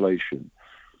inflation.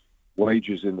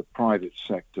 Wages in the private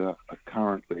sector are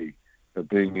currently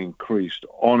being increased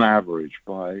on average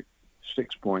by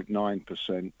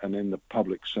 6.9%, and in the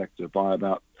public sector by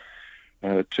about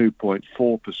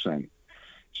 2.4%.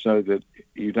 So that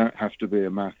you don't have to be a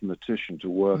mathematician to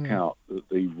work out that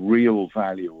the real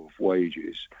value of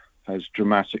wages has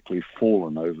dramatically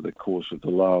fallen over the course of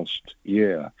the last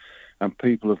year, and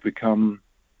people have become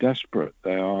desperate.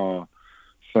 They are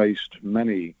faced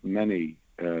many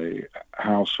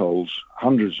households,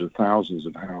 hundreds of thousands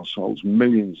of households,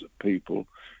 millions of people,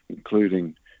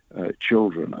 including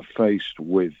children, are faced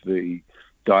with the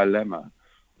dilemma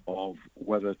of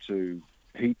whether to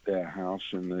heat their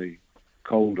house in the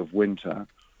cold of winter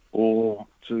or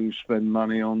to spend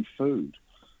money on food.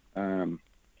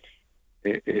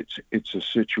 It's a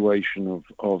situation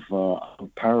of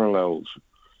unparalleled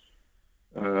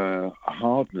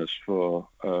hardness for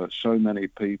so many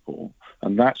people,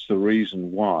 and that's the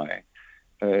reason why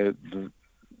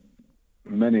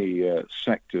many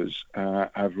sectors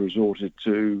have resorted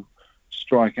to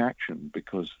strike action,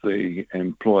 because the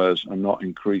employers are not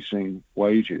increasing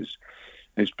wages.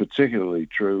 It's particularly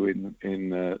true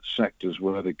in sectors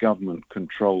where the government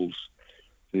controls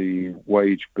the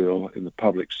wage bill, in the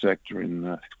public sector, in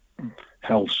the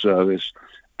health service,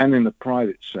 and in the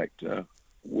private sector,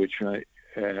 where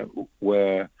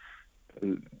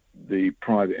the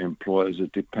private employers are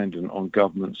dependent on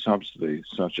government subsidies,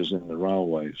 such as in the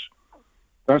railways.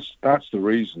 That's the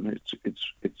reason.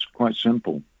 It's quite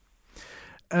simple.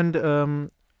 And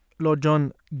Lord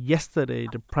John, yesterday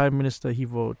the Prime Minister, he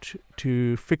voted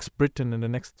to fix Britain in the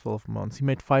next 12 months. He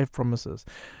made 5 promises.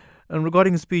 And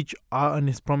regarding his speech and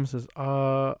his promises,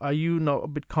 are you now a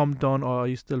bit calmed down, or are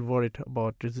you still worried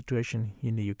about the situation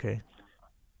in the UK?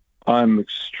 I'm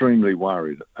extremely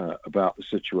worried about the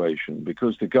situation,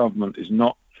 because the government is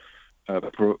not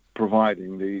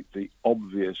providing the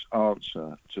obvious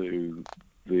answer to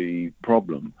the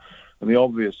problem. And the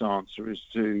obvious answer is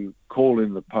to call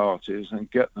in the parties and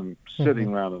get them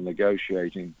sitting around a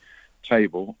negotiating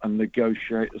table and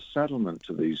negotiate a settlement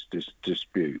to these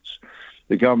disputes.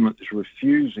 The government is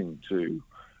refusing to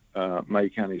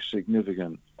make any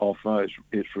significant offer.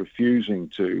 It's refusing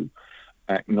to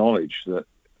acknowledge that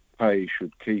pay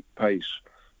should keep pace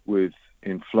with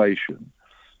inflation.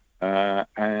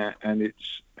 And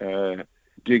it's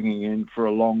digging in for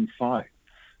a long fight.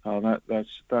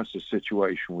 That's a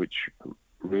situation which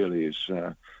really is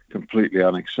completely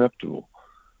unacceptable.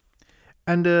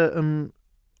 And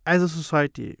as a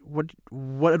society,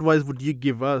 what advice would you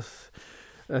give us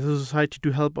as a society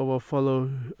to help our fellow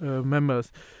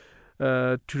members?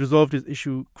 to resolve this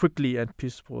issue quickly and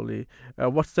peacefully.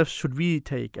 What steps should we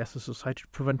take as a society to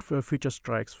prevent future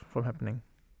strikes from happening?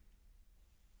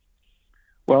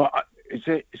 Well,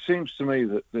 it seems to me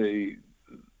that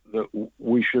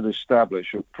we should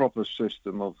establish a proper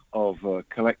system of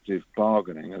collective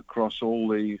bargaining across all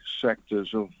the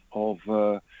sectors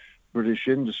of British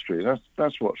industry.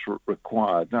 That's what's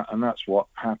required, and that's what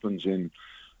happens in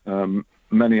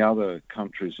many other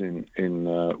countries in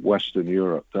Western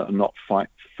Europe that are not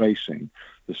facing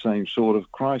the same sort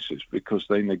of crisis, because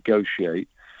they negotiate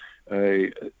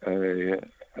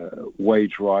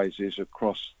wage rises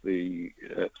across the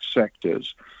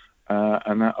sectors,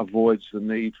 and that avoids the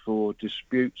need for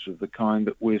disputes of the kind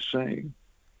that we're seeing.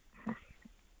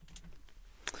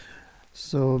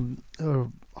 So,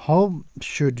 how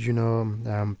should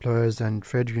employers and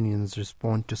trade unions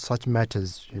respond to such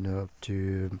matters?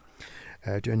 To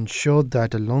ensure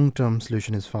that a long-term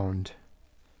solution is found.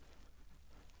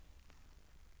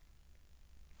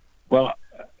 Well,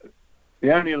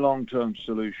 the only long-term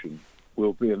solution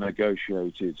will be a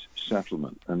negotiated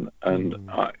settlement, and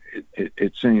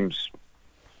it seems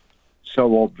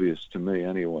so obvious to me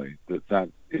anyway that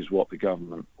is what the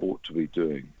government ought to be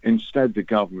doing. Instead, the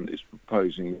government is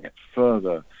proposing yet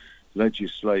further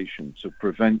legislation to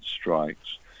prevent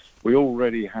strikes. We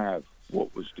already have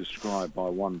what was described by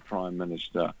one Prime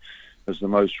Minister as the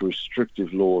most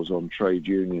restrictive laws on trade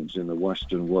unions in the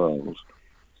Western world.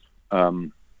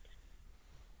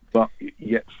 But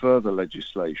yet further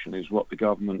legislation is what the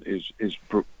government is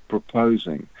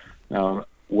proposing. Now,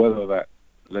 whether that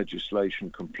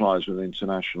legislation complies with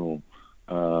international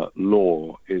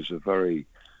law is a very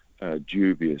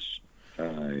dubious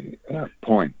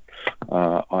point.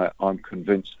 I'm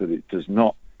convinced that it does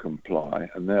not comply,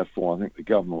 and therefore I think the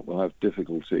government will have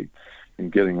difficulty in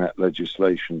getting that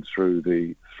legislation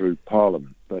through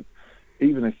Parliament. But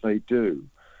even if they do,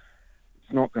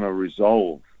 it's not going to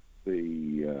resolve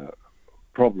the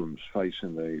problems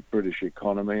facing the British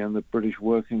economy and the British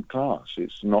working class.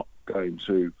 It's not going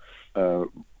to,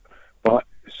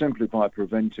 simply by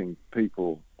preventing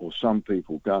people or some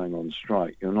people going on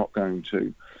strike, you're not going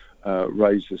to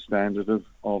raise the standard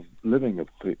of living of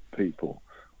people.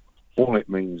 All it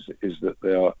means is that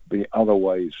there'll be other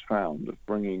ways found of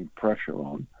bringing pressure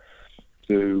on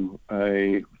to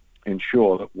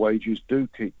ensure that wages do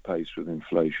keep pace with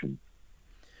inflation.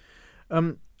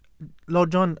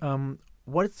 Lord John,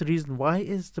 what is the reason? Why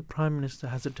is the Prime Minister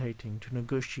hesitating to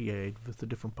negotiate with the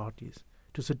different parties,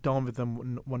 to sit down with them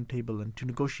on one table and to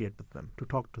negotiate with them, to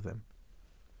talk to them?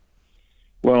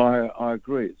 Well, I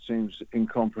agree. It seems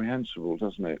incomprehensible,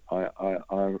 doesn't it? I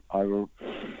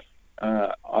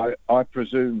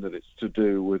presume that it's to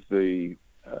do with the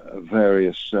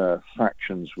various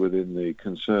factions within the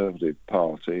Conservative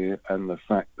Party and the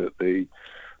fact that the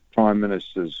Prime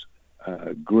Minister's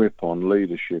grip on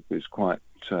leadership is quite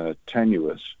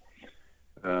tenuous.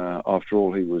 After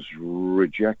all, he was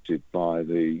rejected by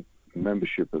the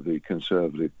membership of the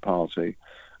Conservative Party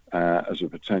as a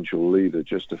potential leader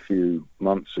just a few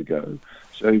months ago.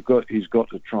 So he's got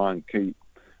to try and keep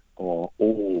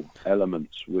all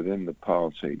elements within the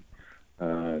party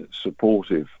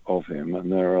supportive of him,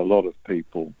 and there are a lot of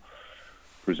people,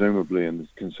 presumably in the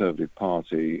Conservative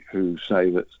Party, who say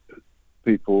that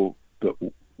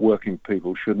working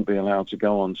people shouldn't be allowed to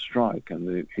go on strike, and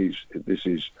this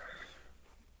is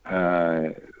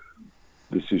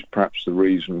perhaps the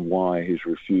reason why he's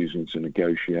refusing to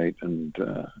negotiate and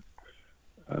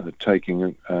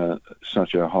taking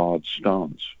such a hard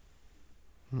stance.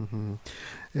 Mm-hmm.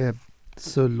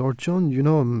 So, Lord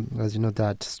John, as you know,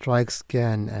 that strikes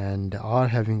can and are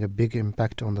having a big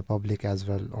impact on the public as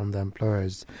well, on the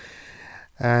employers,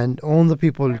 and on the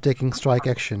people taking strike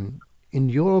action. In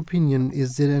your opinion,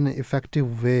 is there an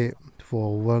effective way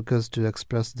for workers to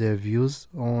express their views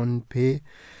on pay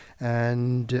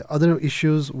and other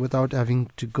issues without having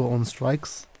to go on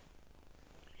strikes?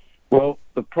 Well,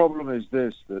 the problem is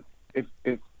this, that if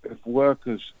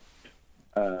workers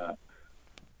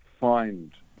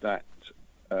find that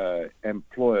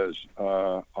employers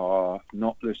are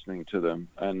not listening to them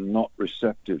and not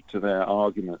receptive to their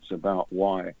arguments about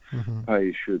why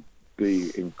pay should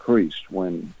be increased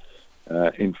when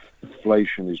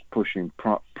inflation is pushing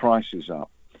prices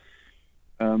up,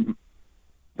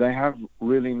 they have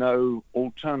really no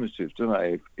alternative, do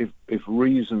they? If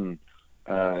reason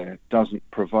doesn't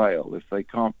prevail, if they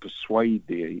can't persuade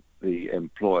the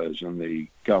employers and the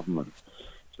government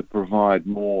to provide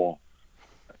more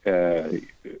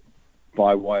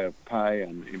by way of pay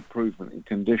and improvement in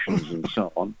conditions and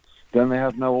so on, then they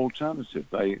have no alternative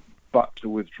but to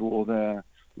withdraw their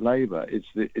labour. It's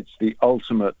the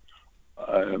ultimate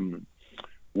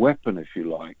weapon, if you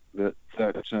like, that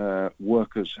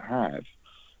workers have.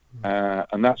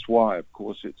 And that's why, of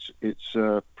course, it's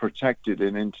protected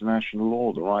in international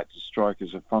law. The right to strike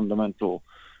is a fundamental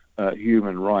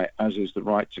human right, as is the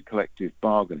right to collective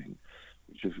bargaining,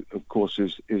 which of course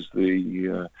is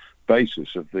the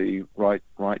basis of the right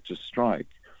to strike.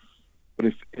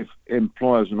 But if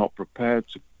employers are not prepared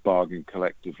to bargain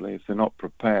collectively, if they're not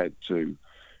prepared to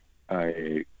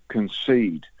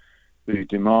concede the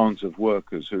demands of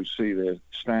workers who see their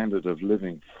standard of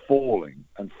living falling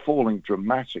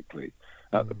dramatically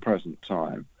at the present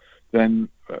time, then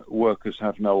workers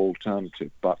have no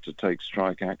alternative but to take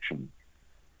strike action.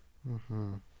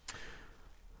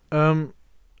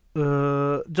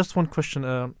 Just one question.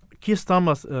 Keir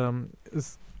Starmer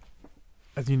is,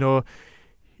 as you know,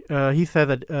 he said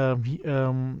that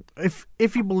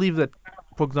if you believe that,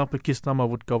 for example, Keir Starmer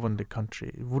would govern the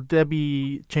country, would there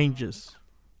be changes?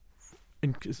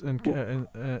 Would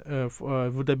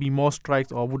there be more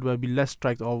strikes, or would there be less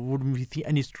strikes, or wouldn't we see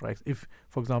any strikes if,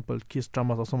 for example, Keir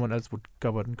Starmer or someone else would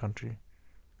govern the country?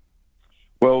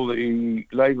 Well, the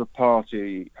Labour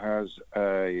Party has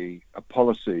a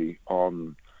policy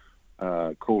on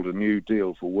called a New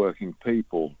Deal for Working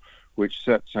People, which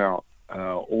sets out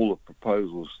all the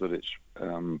proposals that it's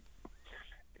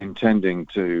intending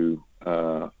to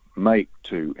make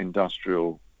to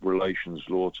industrial relations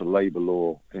law, to labour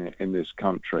law in this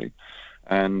country.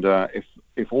 And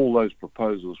if all those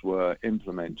proposals were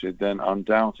implemented, then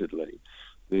undoubtedly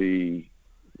the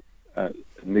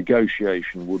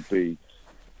negotiation would be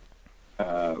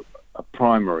a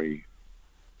primary.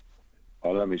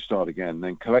 Let me start again.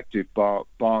 Then collective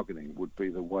bargaining would be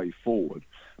the way forward,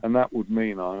 and that would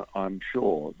mean, I'm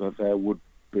sure, that there would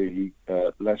be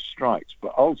less strikes.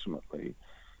 But ultimately,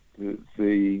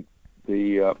 the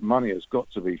money has got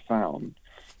to be found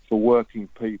for working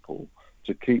people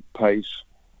to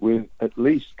at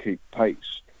least keep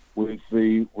pace with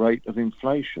the rate of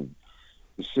inflation.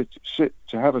 To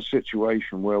have a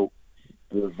situation where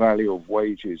the value of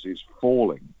wages is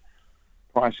falling,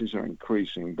 prices are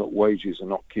increasing, but wages are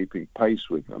not keeping pace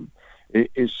with them,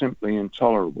 it is simply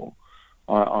intolerable.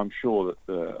 I'm sure that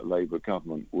the Labour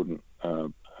government wouldn't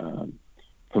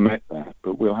permit that,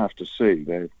 but we'll have to see.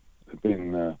 There have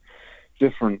been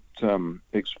different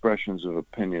expressions of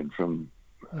opinion from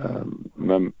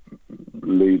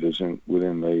leaders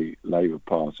within the Labour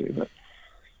Party that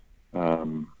are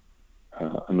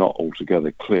not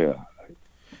altogether clear.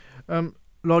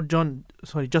 Lord John,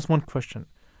 sorry, just one question.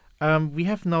 We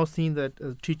have now seen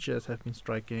that teachers have been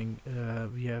striking.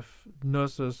 We have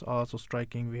nurses also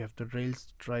striking. We have the rail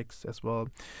strikes as well.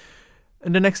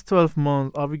 In the next 12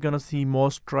 months, are we going to see more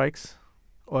strikes,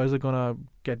 or is it going to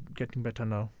getting better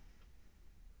now?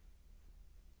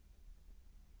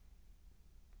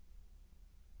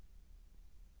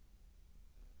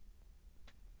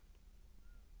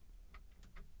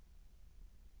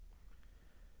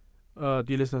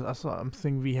 Dear listeners, I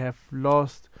think we have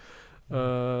lost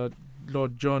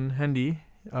Lord John Handy.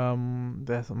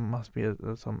 There must be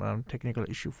some technical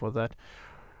issue for that.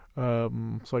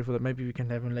 Sorry for that. Maybe we can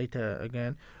have him later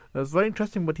again. It's very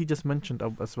interesting what he just mentioned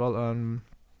as well.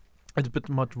 It's a bit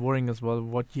much worrying as well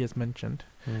what he has mentioned.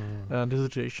 The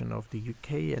situation of the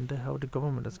UK and how the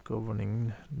government is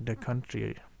governing the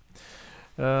country.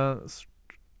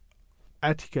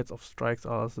 Etiquettes of strikes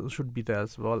should be there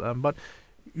as well. But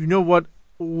you know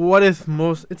what is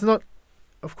most? It's not.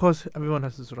 Of course, everyone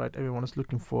has his right. Everyone is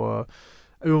looking for.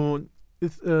 Everyone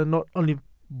is not only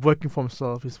working for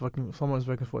himself. Someone is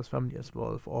working for his family as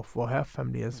well, or for her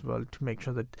family as well, to make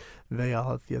sure that they are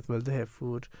healthy as well. They have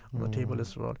food on the table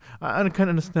as well. I can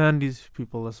understand these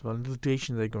people as well, the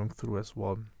situation they're going through as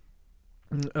well.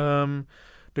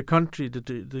 The country that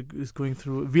is going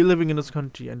through. We're living in this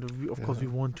country, and of course, we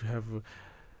want to have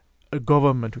a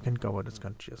government who can govern this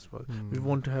country as well. We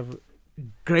want to have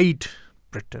great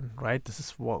Britain, right? This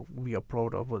is what we are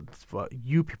proud of. It's what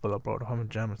you people are proud of. I'm a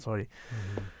German, sorry.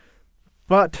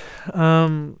 But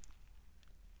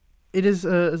it's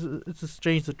a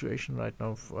strange situation right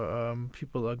now.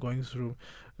 People are going through.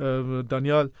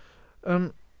 Daniel,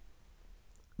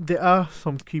 there are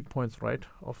some key points, right,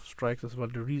 of strikes as well.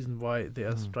 The reason why they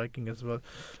are striking as well.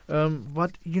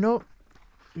 But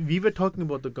we were talking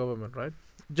about the government, right?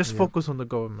 Just focus on the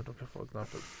government, okay, for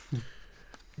example.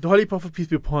 The Holy Prophet, peace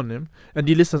be upon him, and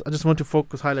the listeners, I just want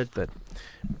to highlight that.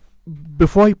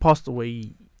 Before he passed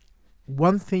away,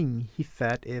 one thing he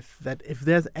said is that if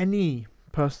there's any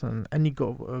person, any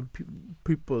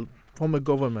people from a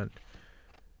government,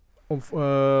 or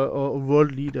a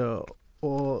world leader,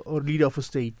 or leader of a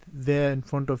state there in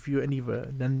front of you anywhere,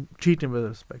 then treat him with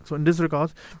respect. So in this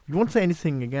regard, we won't say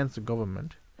anything against the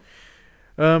government.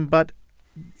 But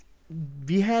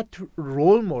we had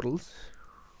role models,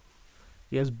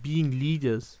 yes, being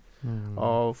leaders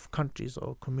of countries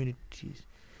or communities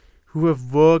who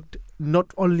have worked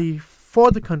not only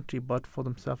for the country but for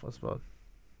themselves as well,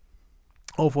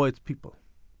 or for its people.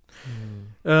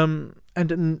 And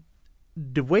then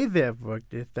the way they have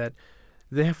worked is that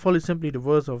they have followed simply the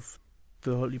words of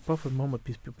the Holy Prophet Muhammad,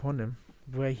 peace be upon him,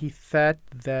 where he said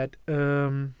that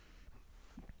a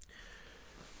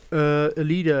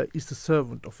leader is the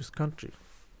servant of his country.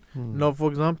 Now, for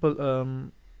example,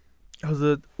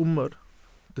 Hazrat Umar,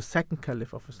 the second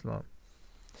caliph of Islam,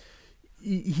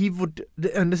 he would,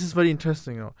 and this is very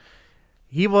interesting, you know,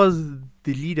 he was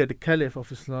the leader, the caliph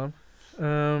of Islam,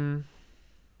 and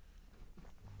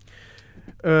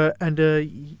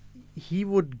he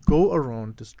would go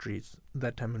around the streets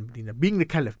that time in Medina, being the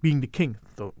caliph, being the king.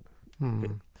 So,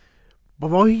 but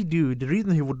what he do, the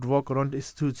reason he would walk around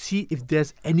is to see if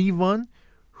there's anyone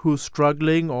who's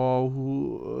struggling or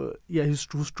who's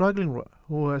struggling,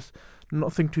 who has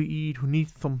nothing to eat, who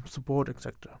needs some support,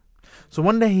 etc. So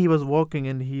one day he was walking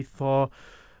and he saw,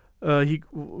 he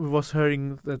was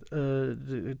hearing that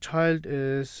the child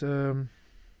is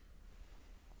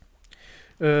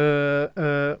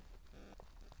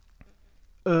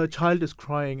a child is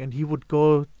crying, and he would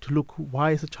go to look why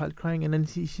is the child crying, and then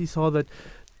he saw that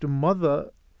the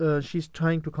mother, she's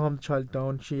trying to calm the child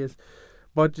down.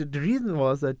 But the reason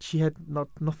was that she had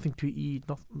nothing to eat,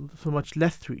 not so much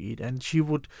less to eat, and she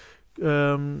would,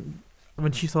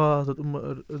 when she saw that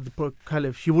the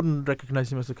caliph, she wouldn't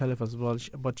recognize him as a caliph as well,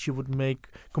 but she would make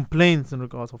complaints in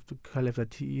regards of the caliph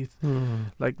that he is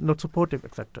like not supportive,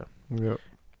 etc. Yeah.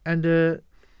 And the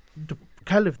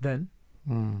caliph then,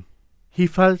 he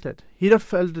felt it. He not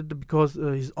felt it because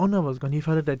his honor was gone. He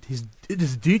felt that it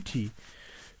is duty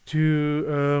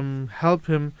to help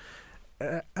him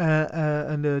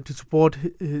and to support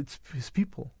his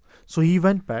people. So he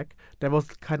went back. There was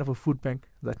kind of a food bank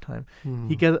that time.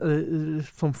 He got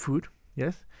some food,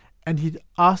 yes, and he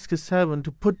asked his servant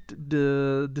to put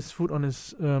this food on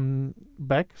his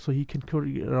back so he can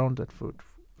carry around that food,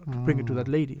 to bring it to that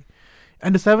lady.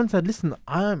 And the servant said, "Listen,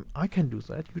 I can do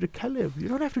that. You're the caliph. You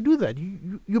don't have to do that.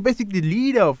 You're basically the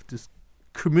leader of this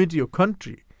community or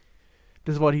country."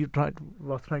 This is what he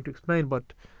was trying to explain.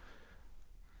 But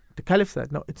the caliph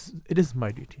said, "No, it is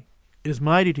my duty. It is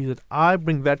my duty that I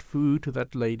bring that food to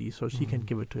that lady so she can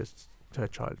give it to her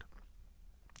child."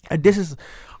 And this is,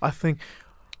 I think,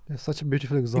 it's such a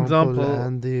beautiful example,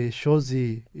 and it shows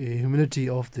the humility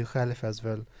of the caliph as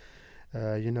well.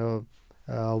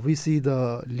 We see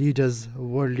the leaders,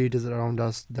 world leaders around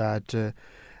us, that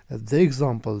the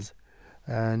examples,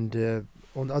 and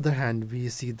on the other hand, we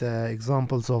see the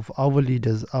examples of our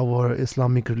leaders, our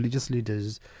Islamic religious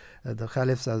leaders, the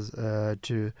caliphs, as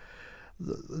to.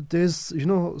 There's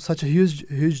such a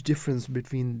huge difference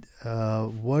between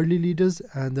worldly leaders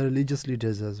and the religious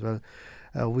leaders as well.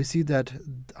 We see that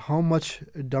how much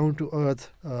down to earth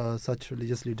such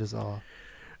religious leaders are.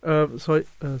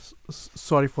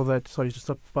 Sorry for that. Sorry to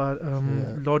stop. But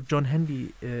Lord John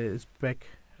Handy is back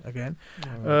again.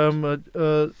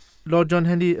 Lord John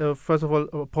Handy, first of all,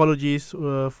 apologies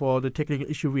for the technical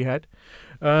issue we had.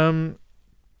 I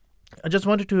just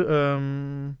wanted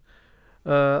to.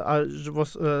 In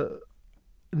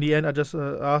the end, I just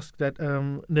asked that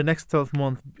in the next 12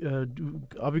 months,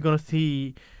 are we going to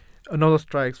see another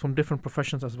strikes from different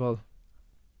professions as well?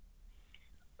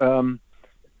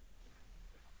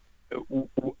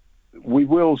 We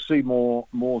will see more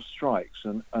strikes,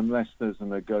 and unless there's a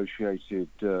negotiated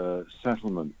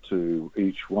settlement to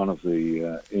each one of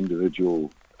the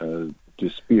individual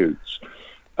disputes.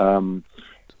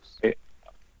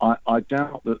 I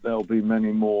doubt that there'll be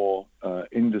many more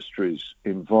industries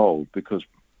involved, because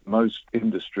most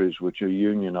industries which are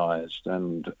unionized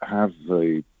and have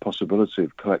the possibility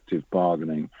of collective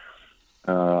bargaining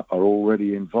are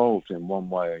already involved in one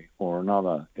way or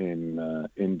another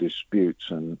in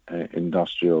disputes and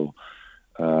industrial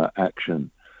action.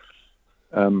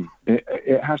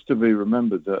 It has to be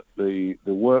remembered that the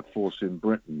workforce in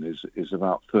Britain is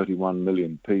about 31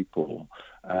 million people,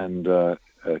 and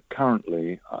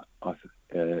currently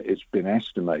it's been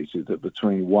estimated that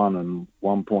between 1 and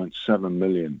 1.7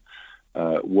 million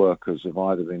workers have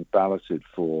either been balloted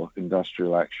for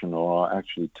industrial action or are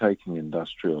actually taking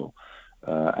industrial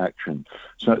action.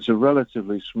 So it's a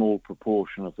relatively small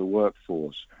proportion of the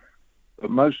workforce.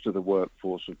 But most of the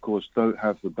workforce, of course, don't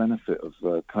have the benefit of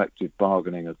collective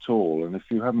bargaining at all. And if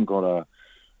you haven't got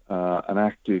an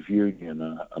active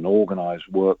union, an organised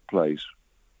workplace,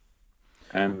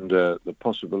 and the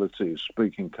possibility of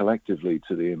speaking collectively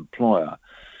to the employer,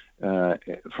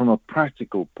 from a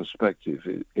practical perspective,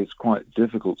 it's quite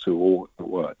difficult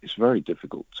it's very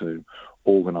difficult to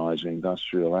organise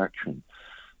industrial action.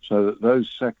 So that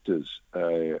those sectors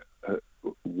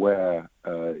where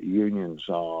unions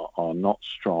are not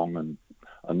strong and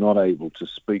are not able to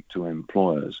speak to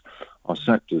employers are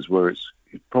sectors where it's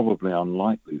probably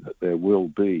unlikely that there will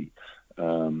be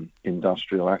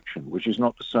industrial action, which is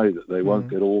not to say that they won't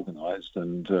get organised,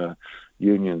 and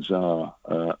unions are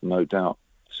no doubt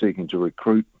seeking to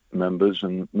recruit members,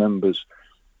 and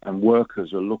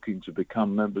workers are looking to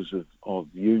become members of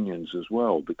unions as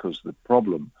well, because the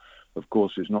problem, of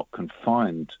course, is not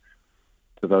confined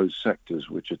to those sectors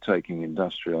which are taking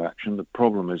industrial action. The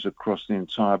problem is across the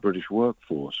entire British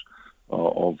workforce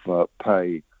of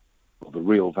pay, or the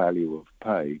real value of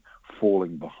pay,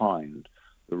 falling behind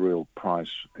the real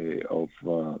price of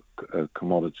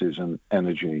commodities and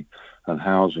energy and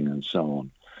housing and so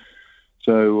on.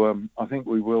 So I think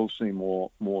we will see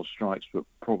more strikes, but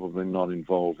probably not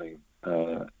involving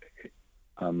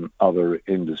other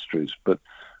industries. But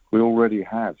we already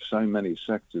have so many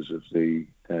sectors of the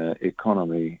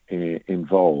economy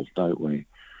involved, don't we?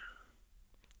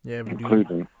 Yeah, we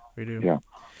Including, do. We do.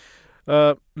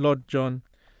 Yeah. Lord John,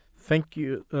 thank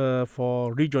you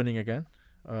for rejoining again.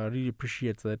 I really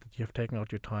appreciate that you have taken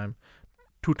out your time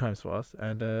 2 times for us,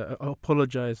 and I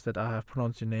apologize that I have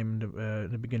pronounced your name in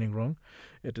the beginning wrong.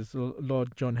 It is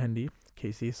Lord John Handy,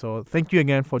 KC. So thank you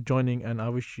again for joining, and I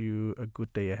wish you a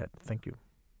good day ahead. Thank you.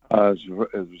 It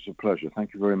was a pleasure.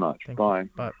 Thank you very much. Bye.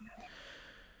 Bye.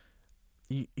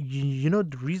 You know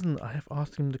the reason I have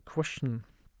asked him the question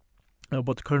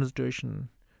about the current situation,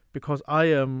 because I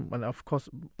am, and of course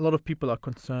a lot of people are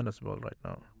concerned as well right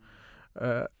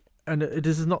now. And it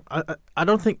is not. I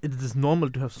don't think it is normal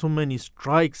to have so many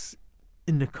strikes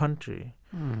in the country.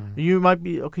 You might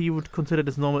be okay. You would consider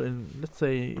this normal in, let's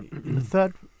say, in a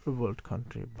third world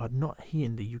country, but not here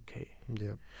in the UK.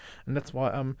 Yeah, and that's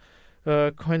why I'm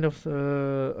kind of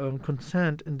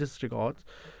concerned in this regard.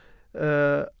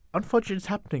 Unfortunately, it's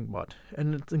happening,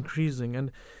 and it's increasing.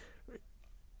 And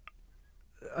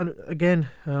again,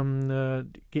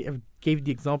 gave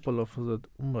the example of the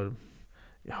Umar.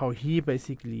 How he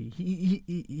basically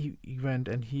he went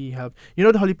and he helped. You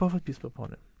know the Holy Prophet, peace be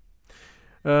upon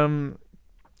him.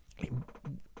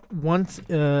 Once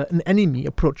an enemy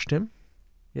approached him,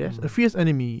 yes, a fierce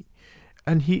enemy,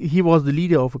 and he was the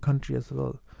leader of a country as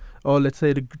well, or let's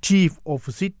say the chief of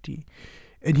a city,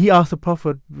 and he asked the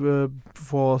Prophet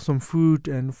for some food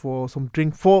and for some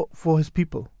drink for his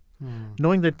people,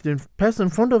 knowing that the person in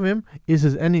front of him is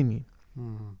his enemy.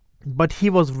 But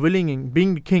he was willing,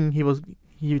 being the king,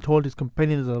 he told his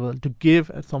companions as well to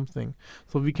give something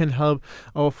so we can help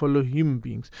our fellow human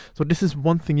beings. So this is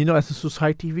one thing, as a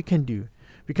society we can do.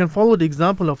 We can follow the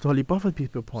example of the Holy Prophet, peace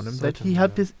be upon him, that he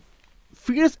helped his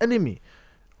fierce enemy,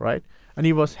 right? And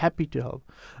he was happy to help.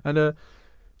 And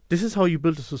this is how you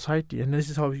build a society, and this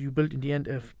is how you build, in the end,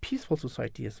 a peaceful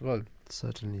society as well.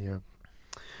 Certainly, yeah.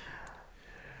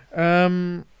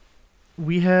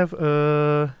 We have...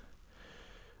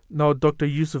 now Dr.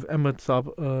 Yusuf Ahmed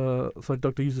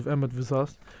Dr. Yusuf Ahmed with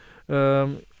us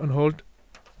on hold.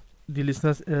 Dear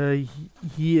listeners,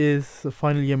 he is a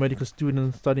final year medical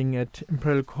student studying at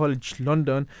Imperial College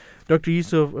London. Dr.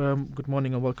 Yusuf, good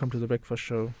morning and welcome to the Breakfast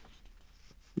Show.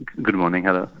 Good morning,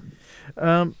 hello.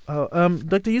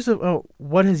 Dr. Yusuf,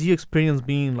 what has your experience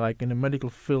been like in the medical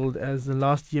field as a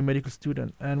last year medical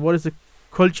student, and what is the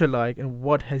culture like, and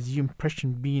what has your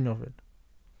impression been of it?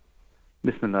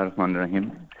 Bismillah ar-Rahman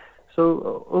ar-Rahim.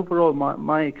 So overall,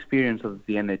 my experience of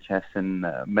the NHS and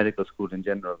medical school in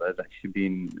general has actually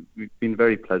been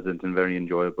very pleasant and very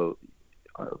enjoyable.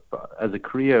 As a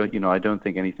career, I don't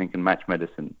think anything can match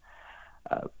medicine.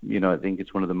 I think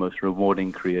it's one of the most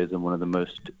rewarding careers and one of the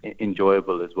most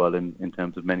enjoyable as well in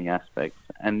terms of many aspects.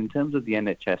 And in terms of the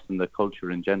NHS and the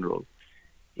culture in general,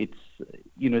 it's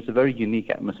a very unique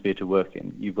atmosphere to work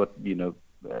in. You've got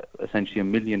essentially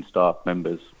 1 million staff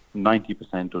members,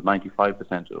 90% or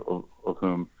 95% of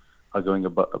whom are going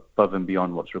above and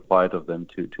beyond what's required of them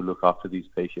to look after these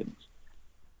patients.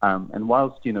 And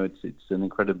whilst, it's an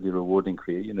incredibly rewarding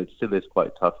career, it still is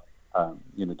quite tough.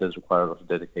 It does require a lot of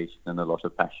dedication and a lot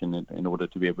of passion in order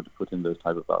to be able to put in those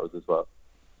type of hours as well.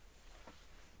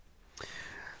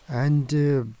 And,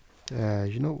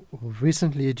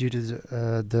 recently due to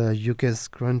the UK's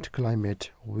current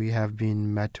climate, we have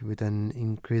been met with an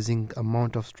increasing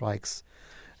amount of strikes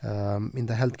in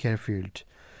the healthcare field,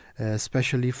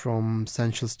 especially from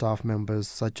essential staff members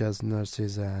such as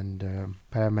nurses and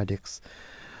paramedics.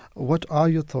 What are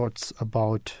your thoughts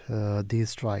about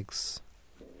these strikes?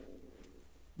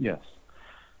 Yes.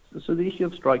 So the issue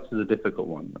of strikes is a difficult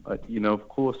one. Of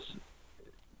course,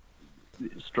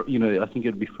 I think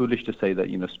it'd be foolish to say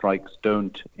that strikes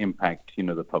don't impact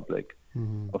the public.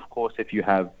 Of course, if you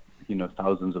have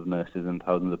thousands of nurses and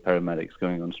thousands of paramedics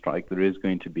going on strike, there is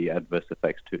going to be adverse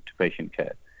effects to patient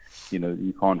care.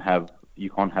 You can't have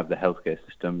the healthcare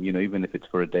system, even if it's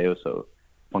for a day or so,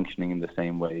 functioning in the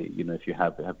same way. If you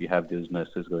have those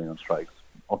nurses going on strikes,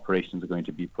 operations are going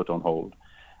to be put on hold,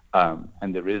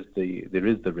 and there is the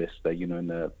risk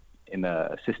that in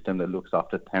a system that looks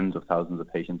after tens of thousands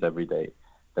of patients every day,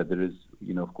 that there is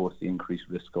of course the increased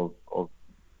risk of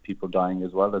people dying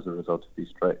as well as a result of these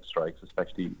strikes,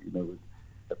 especially with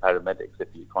the paramedics. If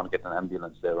you can't get an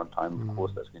ambulance there on time, of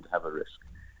course that's going to have a risk.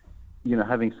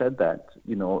 Having said that,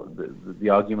 the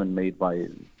argument made by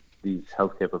these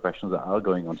healthcare professionals that are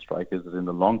going on strike is that in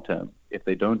the long term, if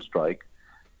they don't strike,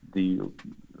 the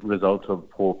result of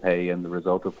poor pay and the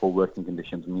result of poor working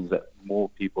conditions means that more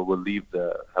people will leave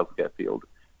the healthcare field.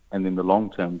 And in the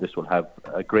long term, this will have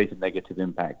a greater negative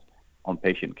impact on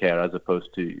patient care as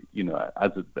opposed to,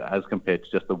 as compared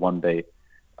to just the one day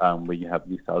where you have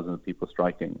these thousands of people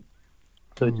striking.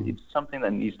 So it's something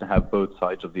that needs to have both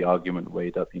sides of the argument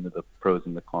weighed up, the pros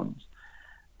and the cons.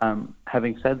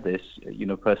 Having said this,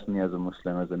 personally as a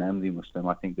Muslim, as an Ahmadi Muslim,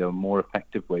 I think there are more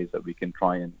effective ways that we can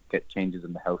try and get changes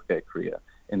in the healthcare career,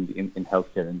 in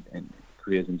healthcare and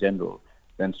careers in general,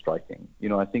 than striking.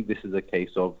 I think this is a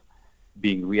case of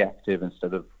being reactive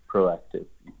instead of proactive.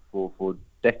 For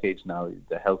decades now,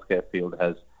 the healthcare field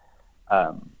has,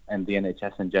 and the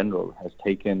NHS in general, has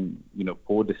taken,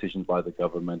 poor decisions by the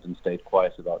government and stayed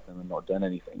quiet about them and not done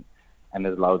anything, and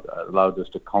has allowed us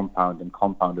to compound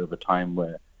over time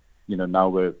where, now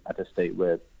we're at a state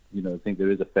where, I think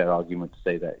there is a fair argument to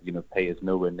say that, pay is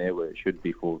nowhere near where it should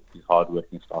be for these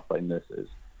hard-working staff like nurses,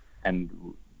 and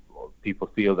people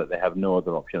feel that they have no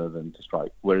other option other than to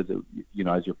strike. Whereas,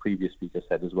 as your previous speaker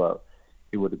said as well,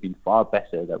 it would have been far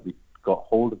better that we got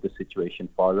hold of the situation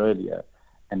far earlier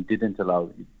and didn't allow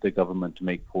the government to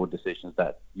make poor decisions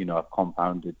that, are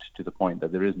compounded to the point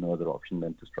that there is no other option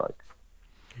than to strike.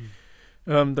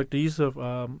 Dr. Yusuf,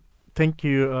 thank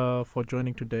you for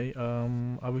joining today.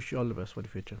 I wish you all the best for the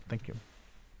future. Thank you.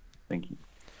 Thank you.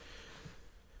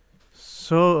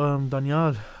 So,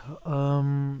 Daniel,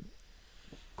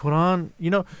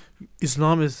 Quran,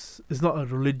 Islam is not a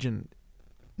religion,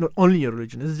 not only a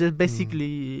religion. It's just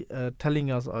basically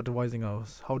telling us or advising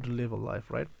us how to live a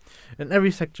life, right? And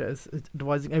every sector is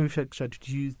advising every sector to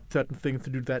do certain things, to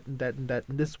do that and that and that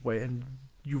in this way, and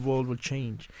your world will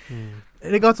change.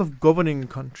 In regards of governing a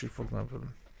country, for example,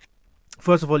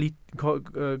 first of all,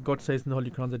 God says in the Holy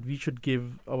Quran that we should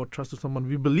give our trust to someone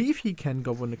we believe he can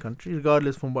govern the country,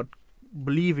 regardless from what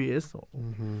belief he is.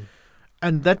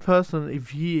 And that person, if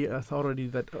he has already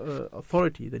that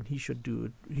authority, then he should do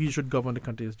it. He should govern the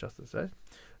country as justice, right?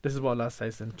 This is what Allah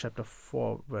says in chapter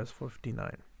 4, verse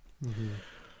 59.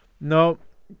 Now,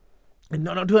 in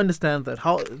order to understand that,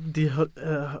 how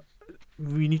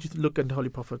we need to look at the Holy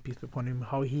Prophet, peace be upon him,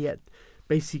 how he had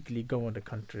basically governed the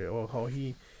country, or how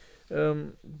he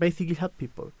basically helped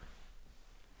people.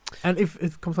 And if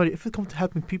it comes to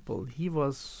helping people, he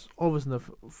was always in the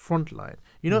front line.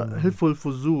 Hilful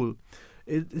Fuzul.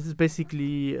 It is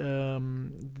basically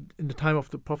in the time of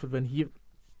the Prophet, when he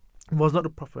was not a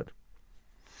prophet.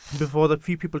 Before that,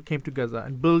 few people came together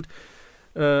and built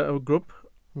a group,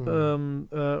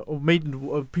 or made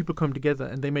people come together,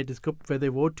 and they made this group where they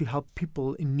were to help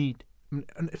people in need.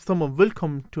 And if someone will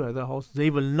come to their house, they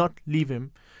will not leave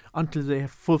him until they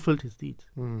have fulfilled his deeds.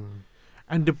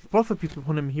 And the Prophet, peace be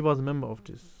upon him, he was a member of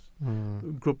this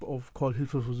group called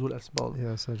Hilful Fuzul as well.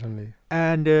 Yeah, certainly.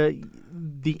 And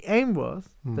the aim was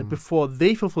that before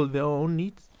they fulfilled their own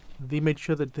needs, they made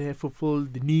sure that they have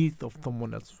fulfilled the needs of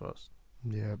someone else first.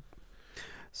 Yeah.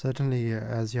 Certainly,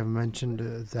 as you have mentioned,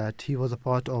 that he was a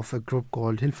part of a group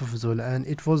called Hilful Fuzul, and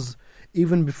it was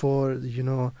even before,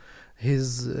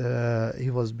 his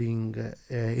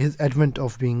advent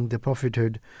of being the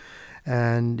prophethood.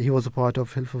 And he was a part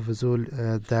of Hilful Fuzul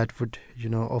that would,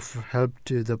 offer help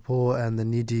to the poor and the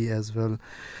needy as well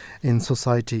in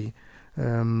society.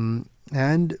 And,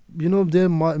 there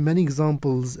are many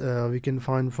examples we can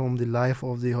find from the life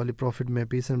of the Holy Prophet, may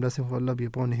peace and blessing of Allah be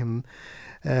upon him.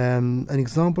 An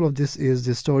example of this is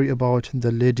the story about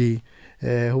the lady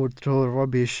who would throw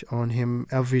rubbish on him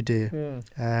every day.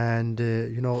 And,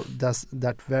 that's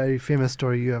that very famous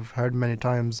story you have heard many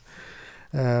times,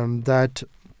 that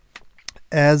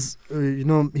as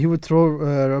he would throw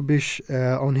rubbish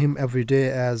on him every day,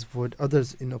 as would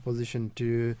others in opposition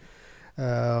to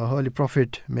Holy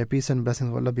Prophet, may peace and blessings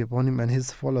of Allah be upon him, and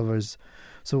his followers.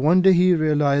 So one day he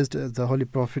realized, the Holy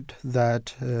Prophet,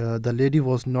 that the lady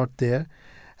was not there,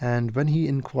 and when he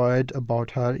inquired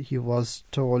about her, he was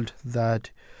told that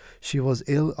she was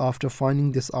ill. After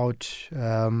finding this out,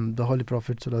 the Holy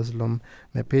Prophet ﷺ,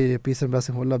 may peace and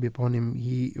blessings of Allah be upon him,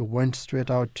 he went straight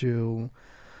out to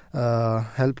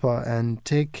help her and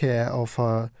take care of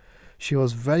her. She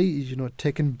was very,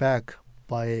 taken back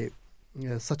by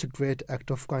such a great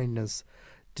act of kindness,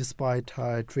 despite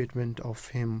her treatment of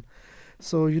him.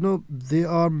 So, there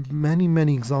are many,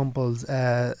 many examples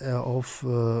of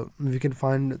we can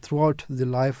find throughout the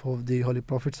life of the Holy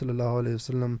Prophet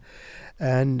ﷺ.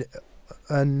 And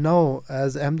now,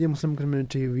 as Ahmadiyya Muslim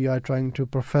community, we are trying to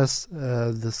profess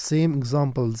the same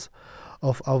examples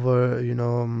of our,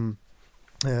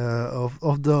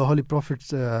 of the Holy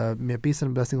Prophet, may peace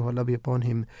and blessing of Allah be upon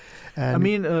him. And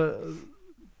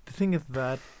the thing is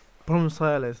that Prophet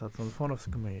Messiah is the founder of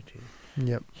the community.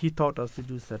 Yep. He taught us to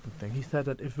do certain things. He said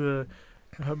that if a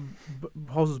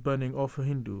house is burning off a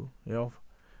Hindu,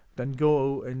 then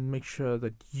go and make sure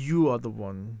that you are the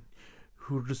one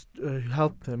who just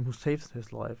helped him, who saves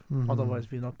his life. Mm-hmm.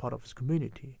 Otherwise, we're not part of his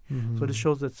community. Mm-hmm. So this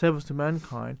shows that service to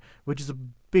mankind, which is a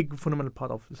big fundamental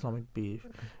part of Islamic belief,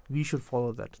 we should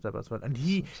follow that step as well. And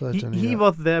he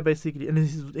was there basically, and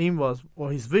his aim was,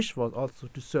 or his wish was also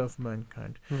to serve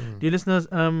mankind. Mm-hmm. Dear listeners,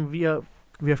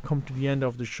 we have come to the end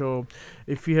of the show.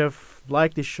 If you have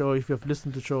liked the show, if you have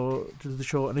listened to the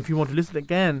show, and if you want to listen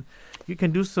again, you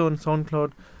can do so on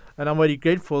SoundCloud. And I'm very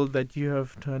grateful that you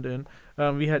have turned in.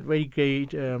 We had very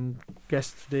great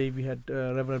guests today. We had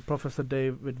Reverend Professor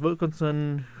David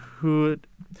Wilkinson, who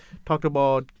talked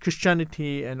about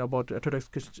Christianity and about Orthodox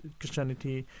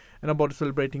Christianity and about the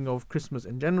celebrating of Christmas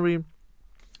in January.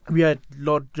 We had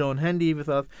Lord John Handy with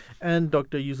us and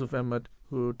Dr. Yusuf Ahmed,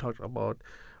 who talked about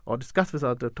or discussed with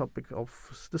us the topic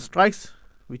of the strikes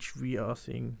which we are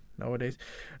seeing nowadays.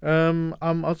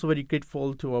 I'm also very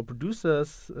grateful to our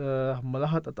producers,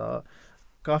 Malahat Atta,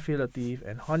 Kafi Latif,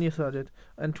 and Hania Sajid,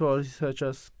 and to our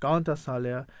researchers, Kanta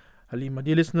Saleh, Halima.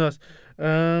 Dear listeners,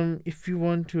 if you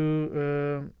want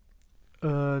to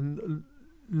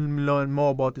learn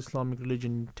more about Islamic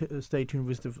religion, stay tuned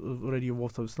with the Radio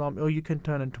Voice of Islam, or you can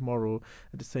turn in tomorrow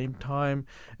at the same time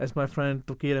as my friend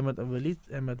Tokir Ahmed and Walid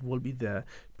Ahmed will be there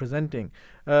presenting.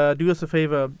 Do us a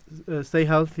favor, stay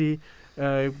healthy,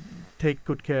 take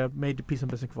good care. May the peace and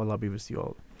blessing of Allah be with you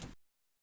all.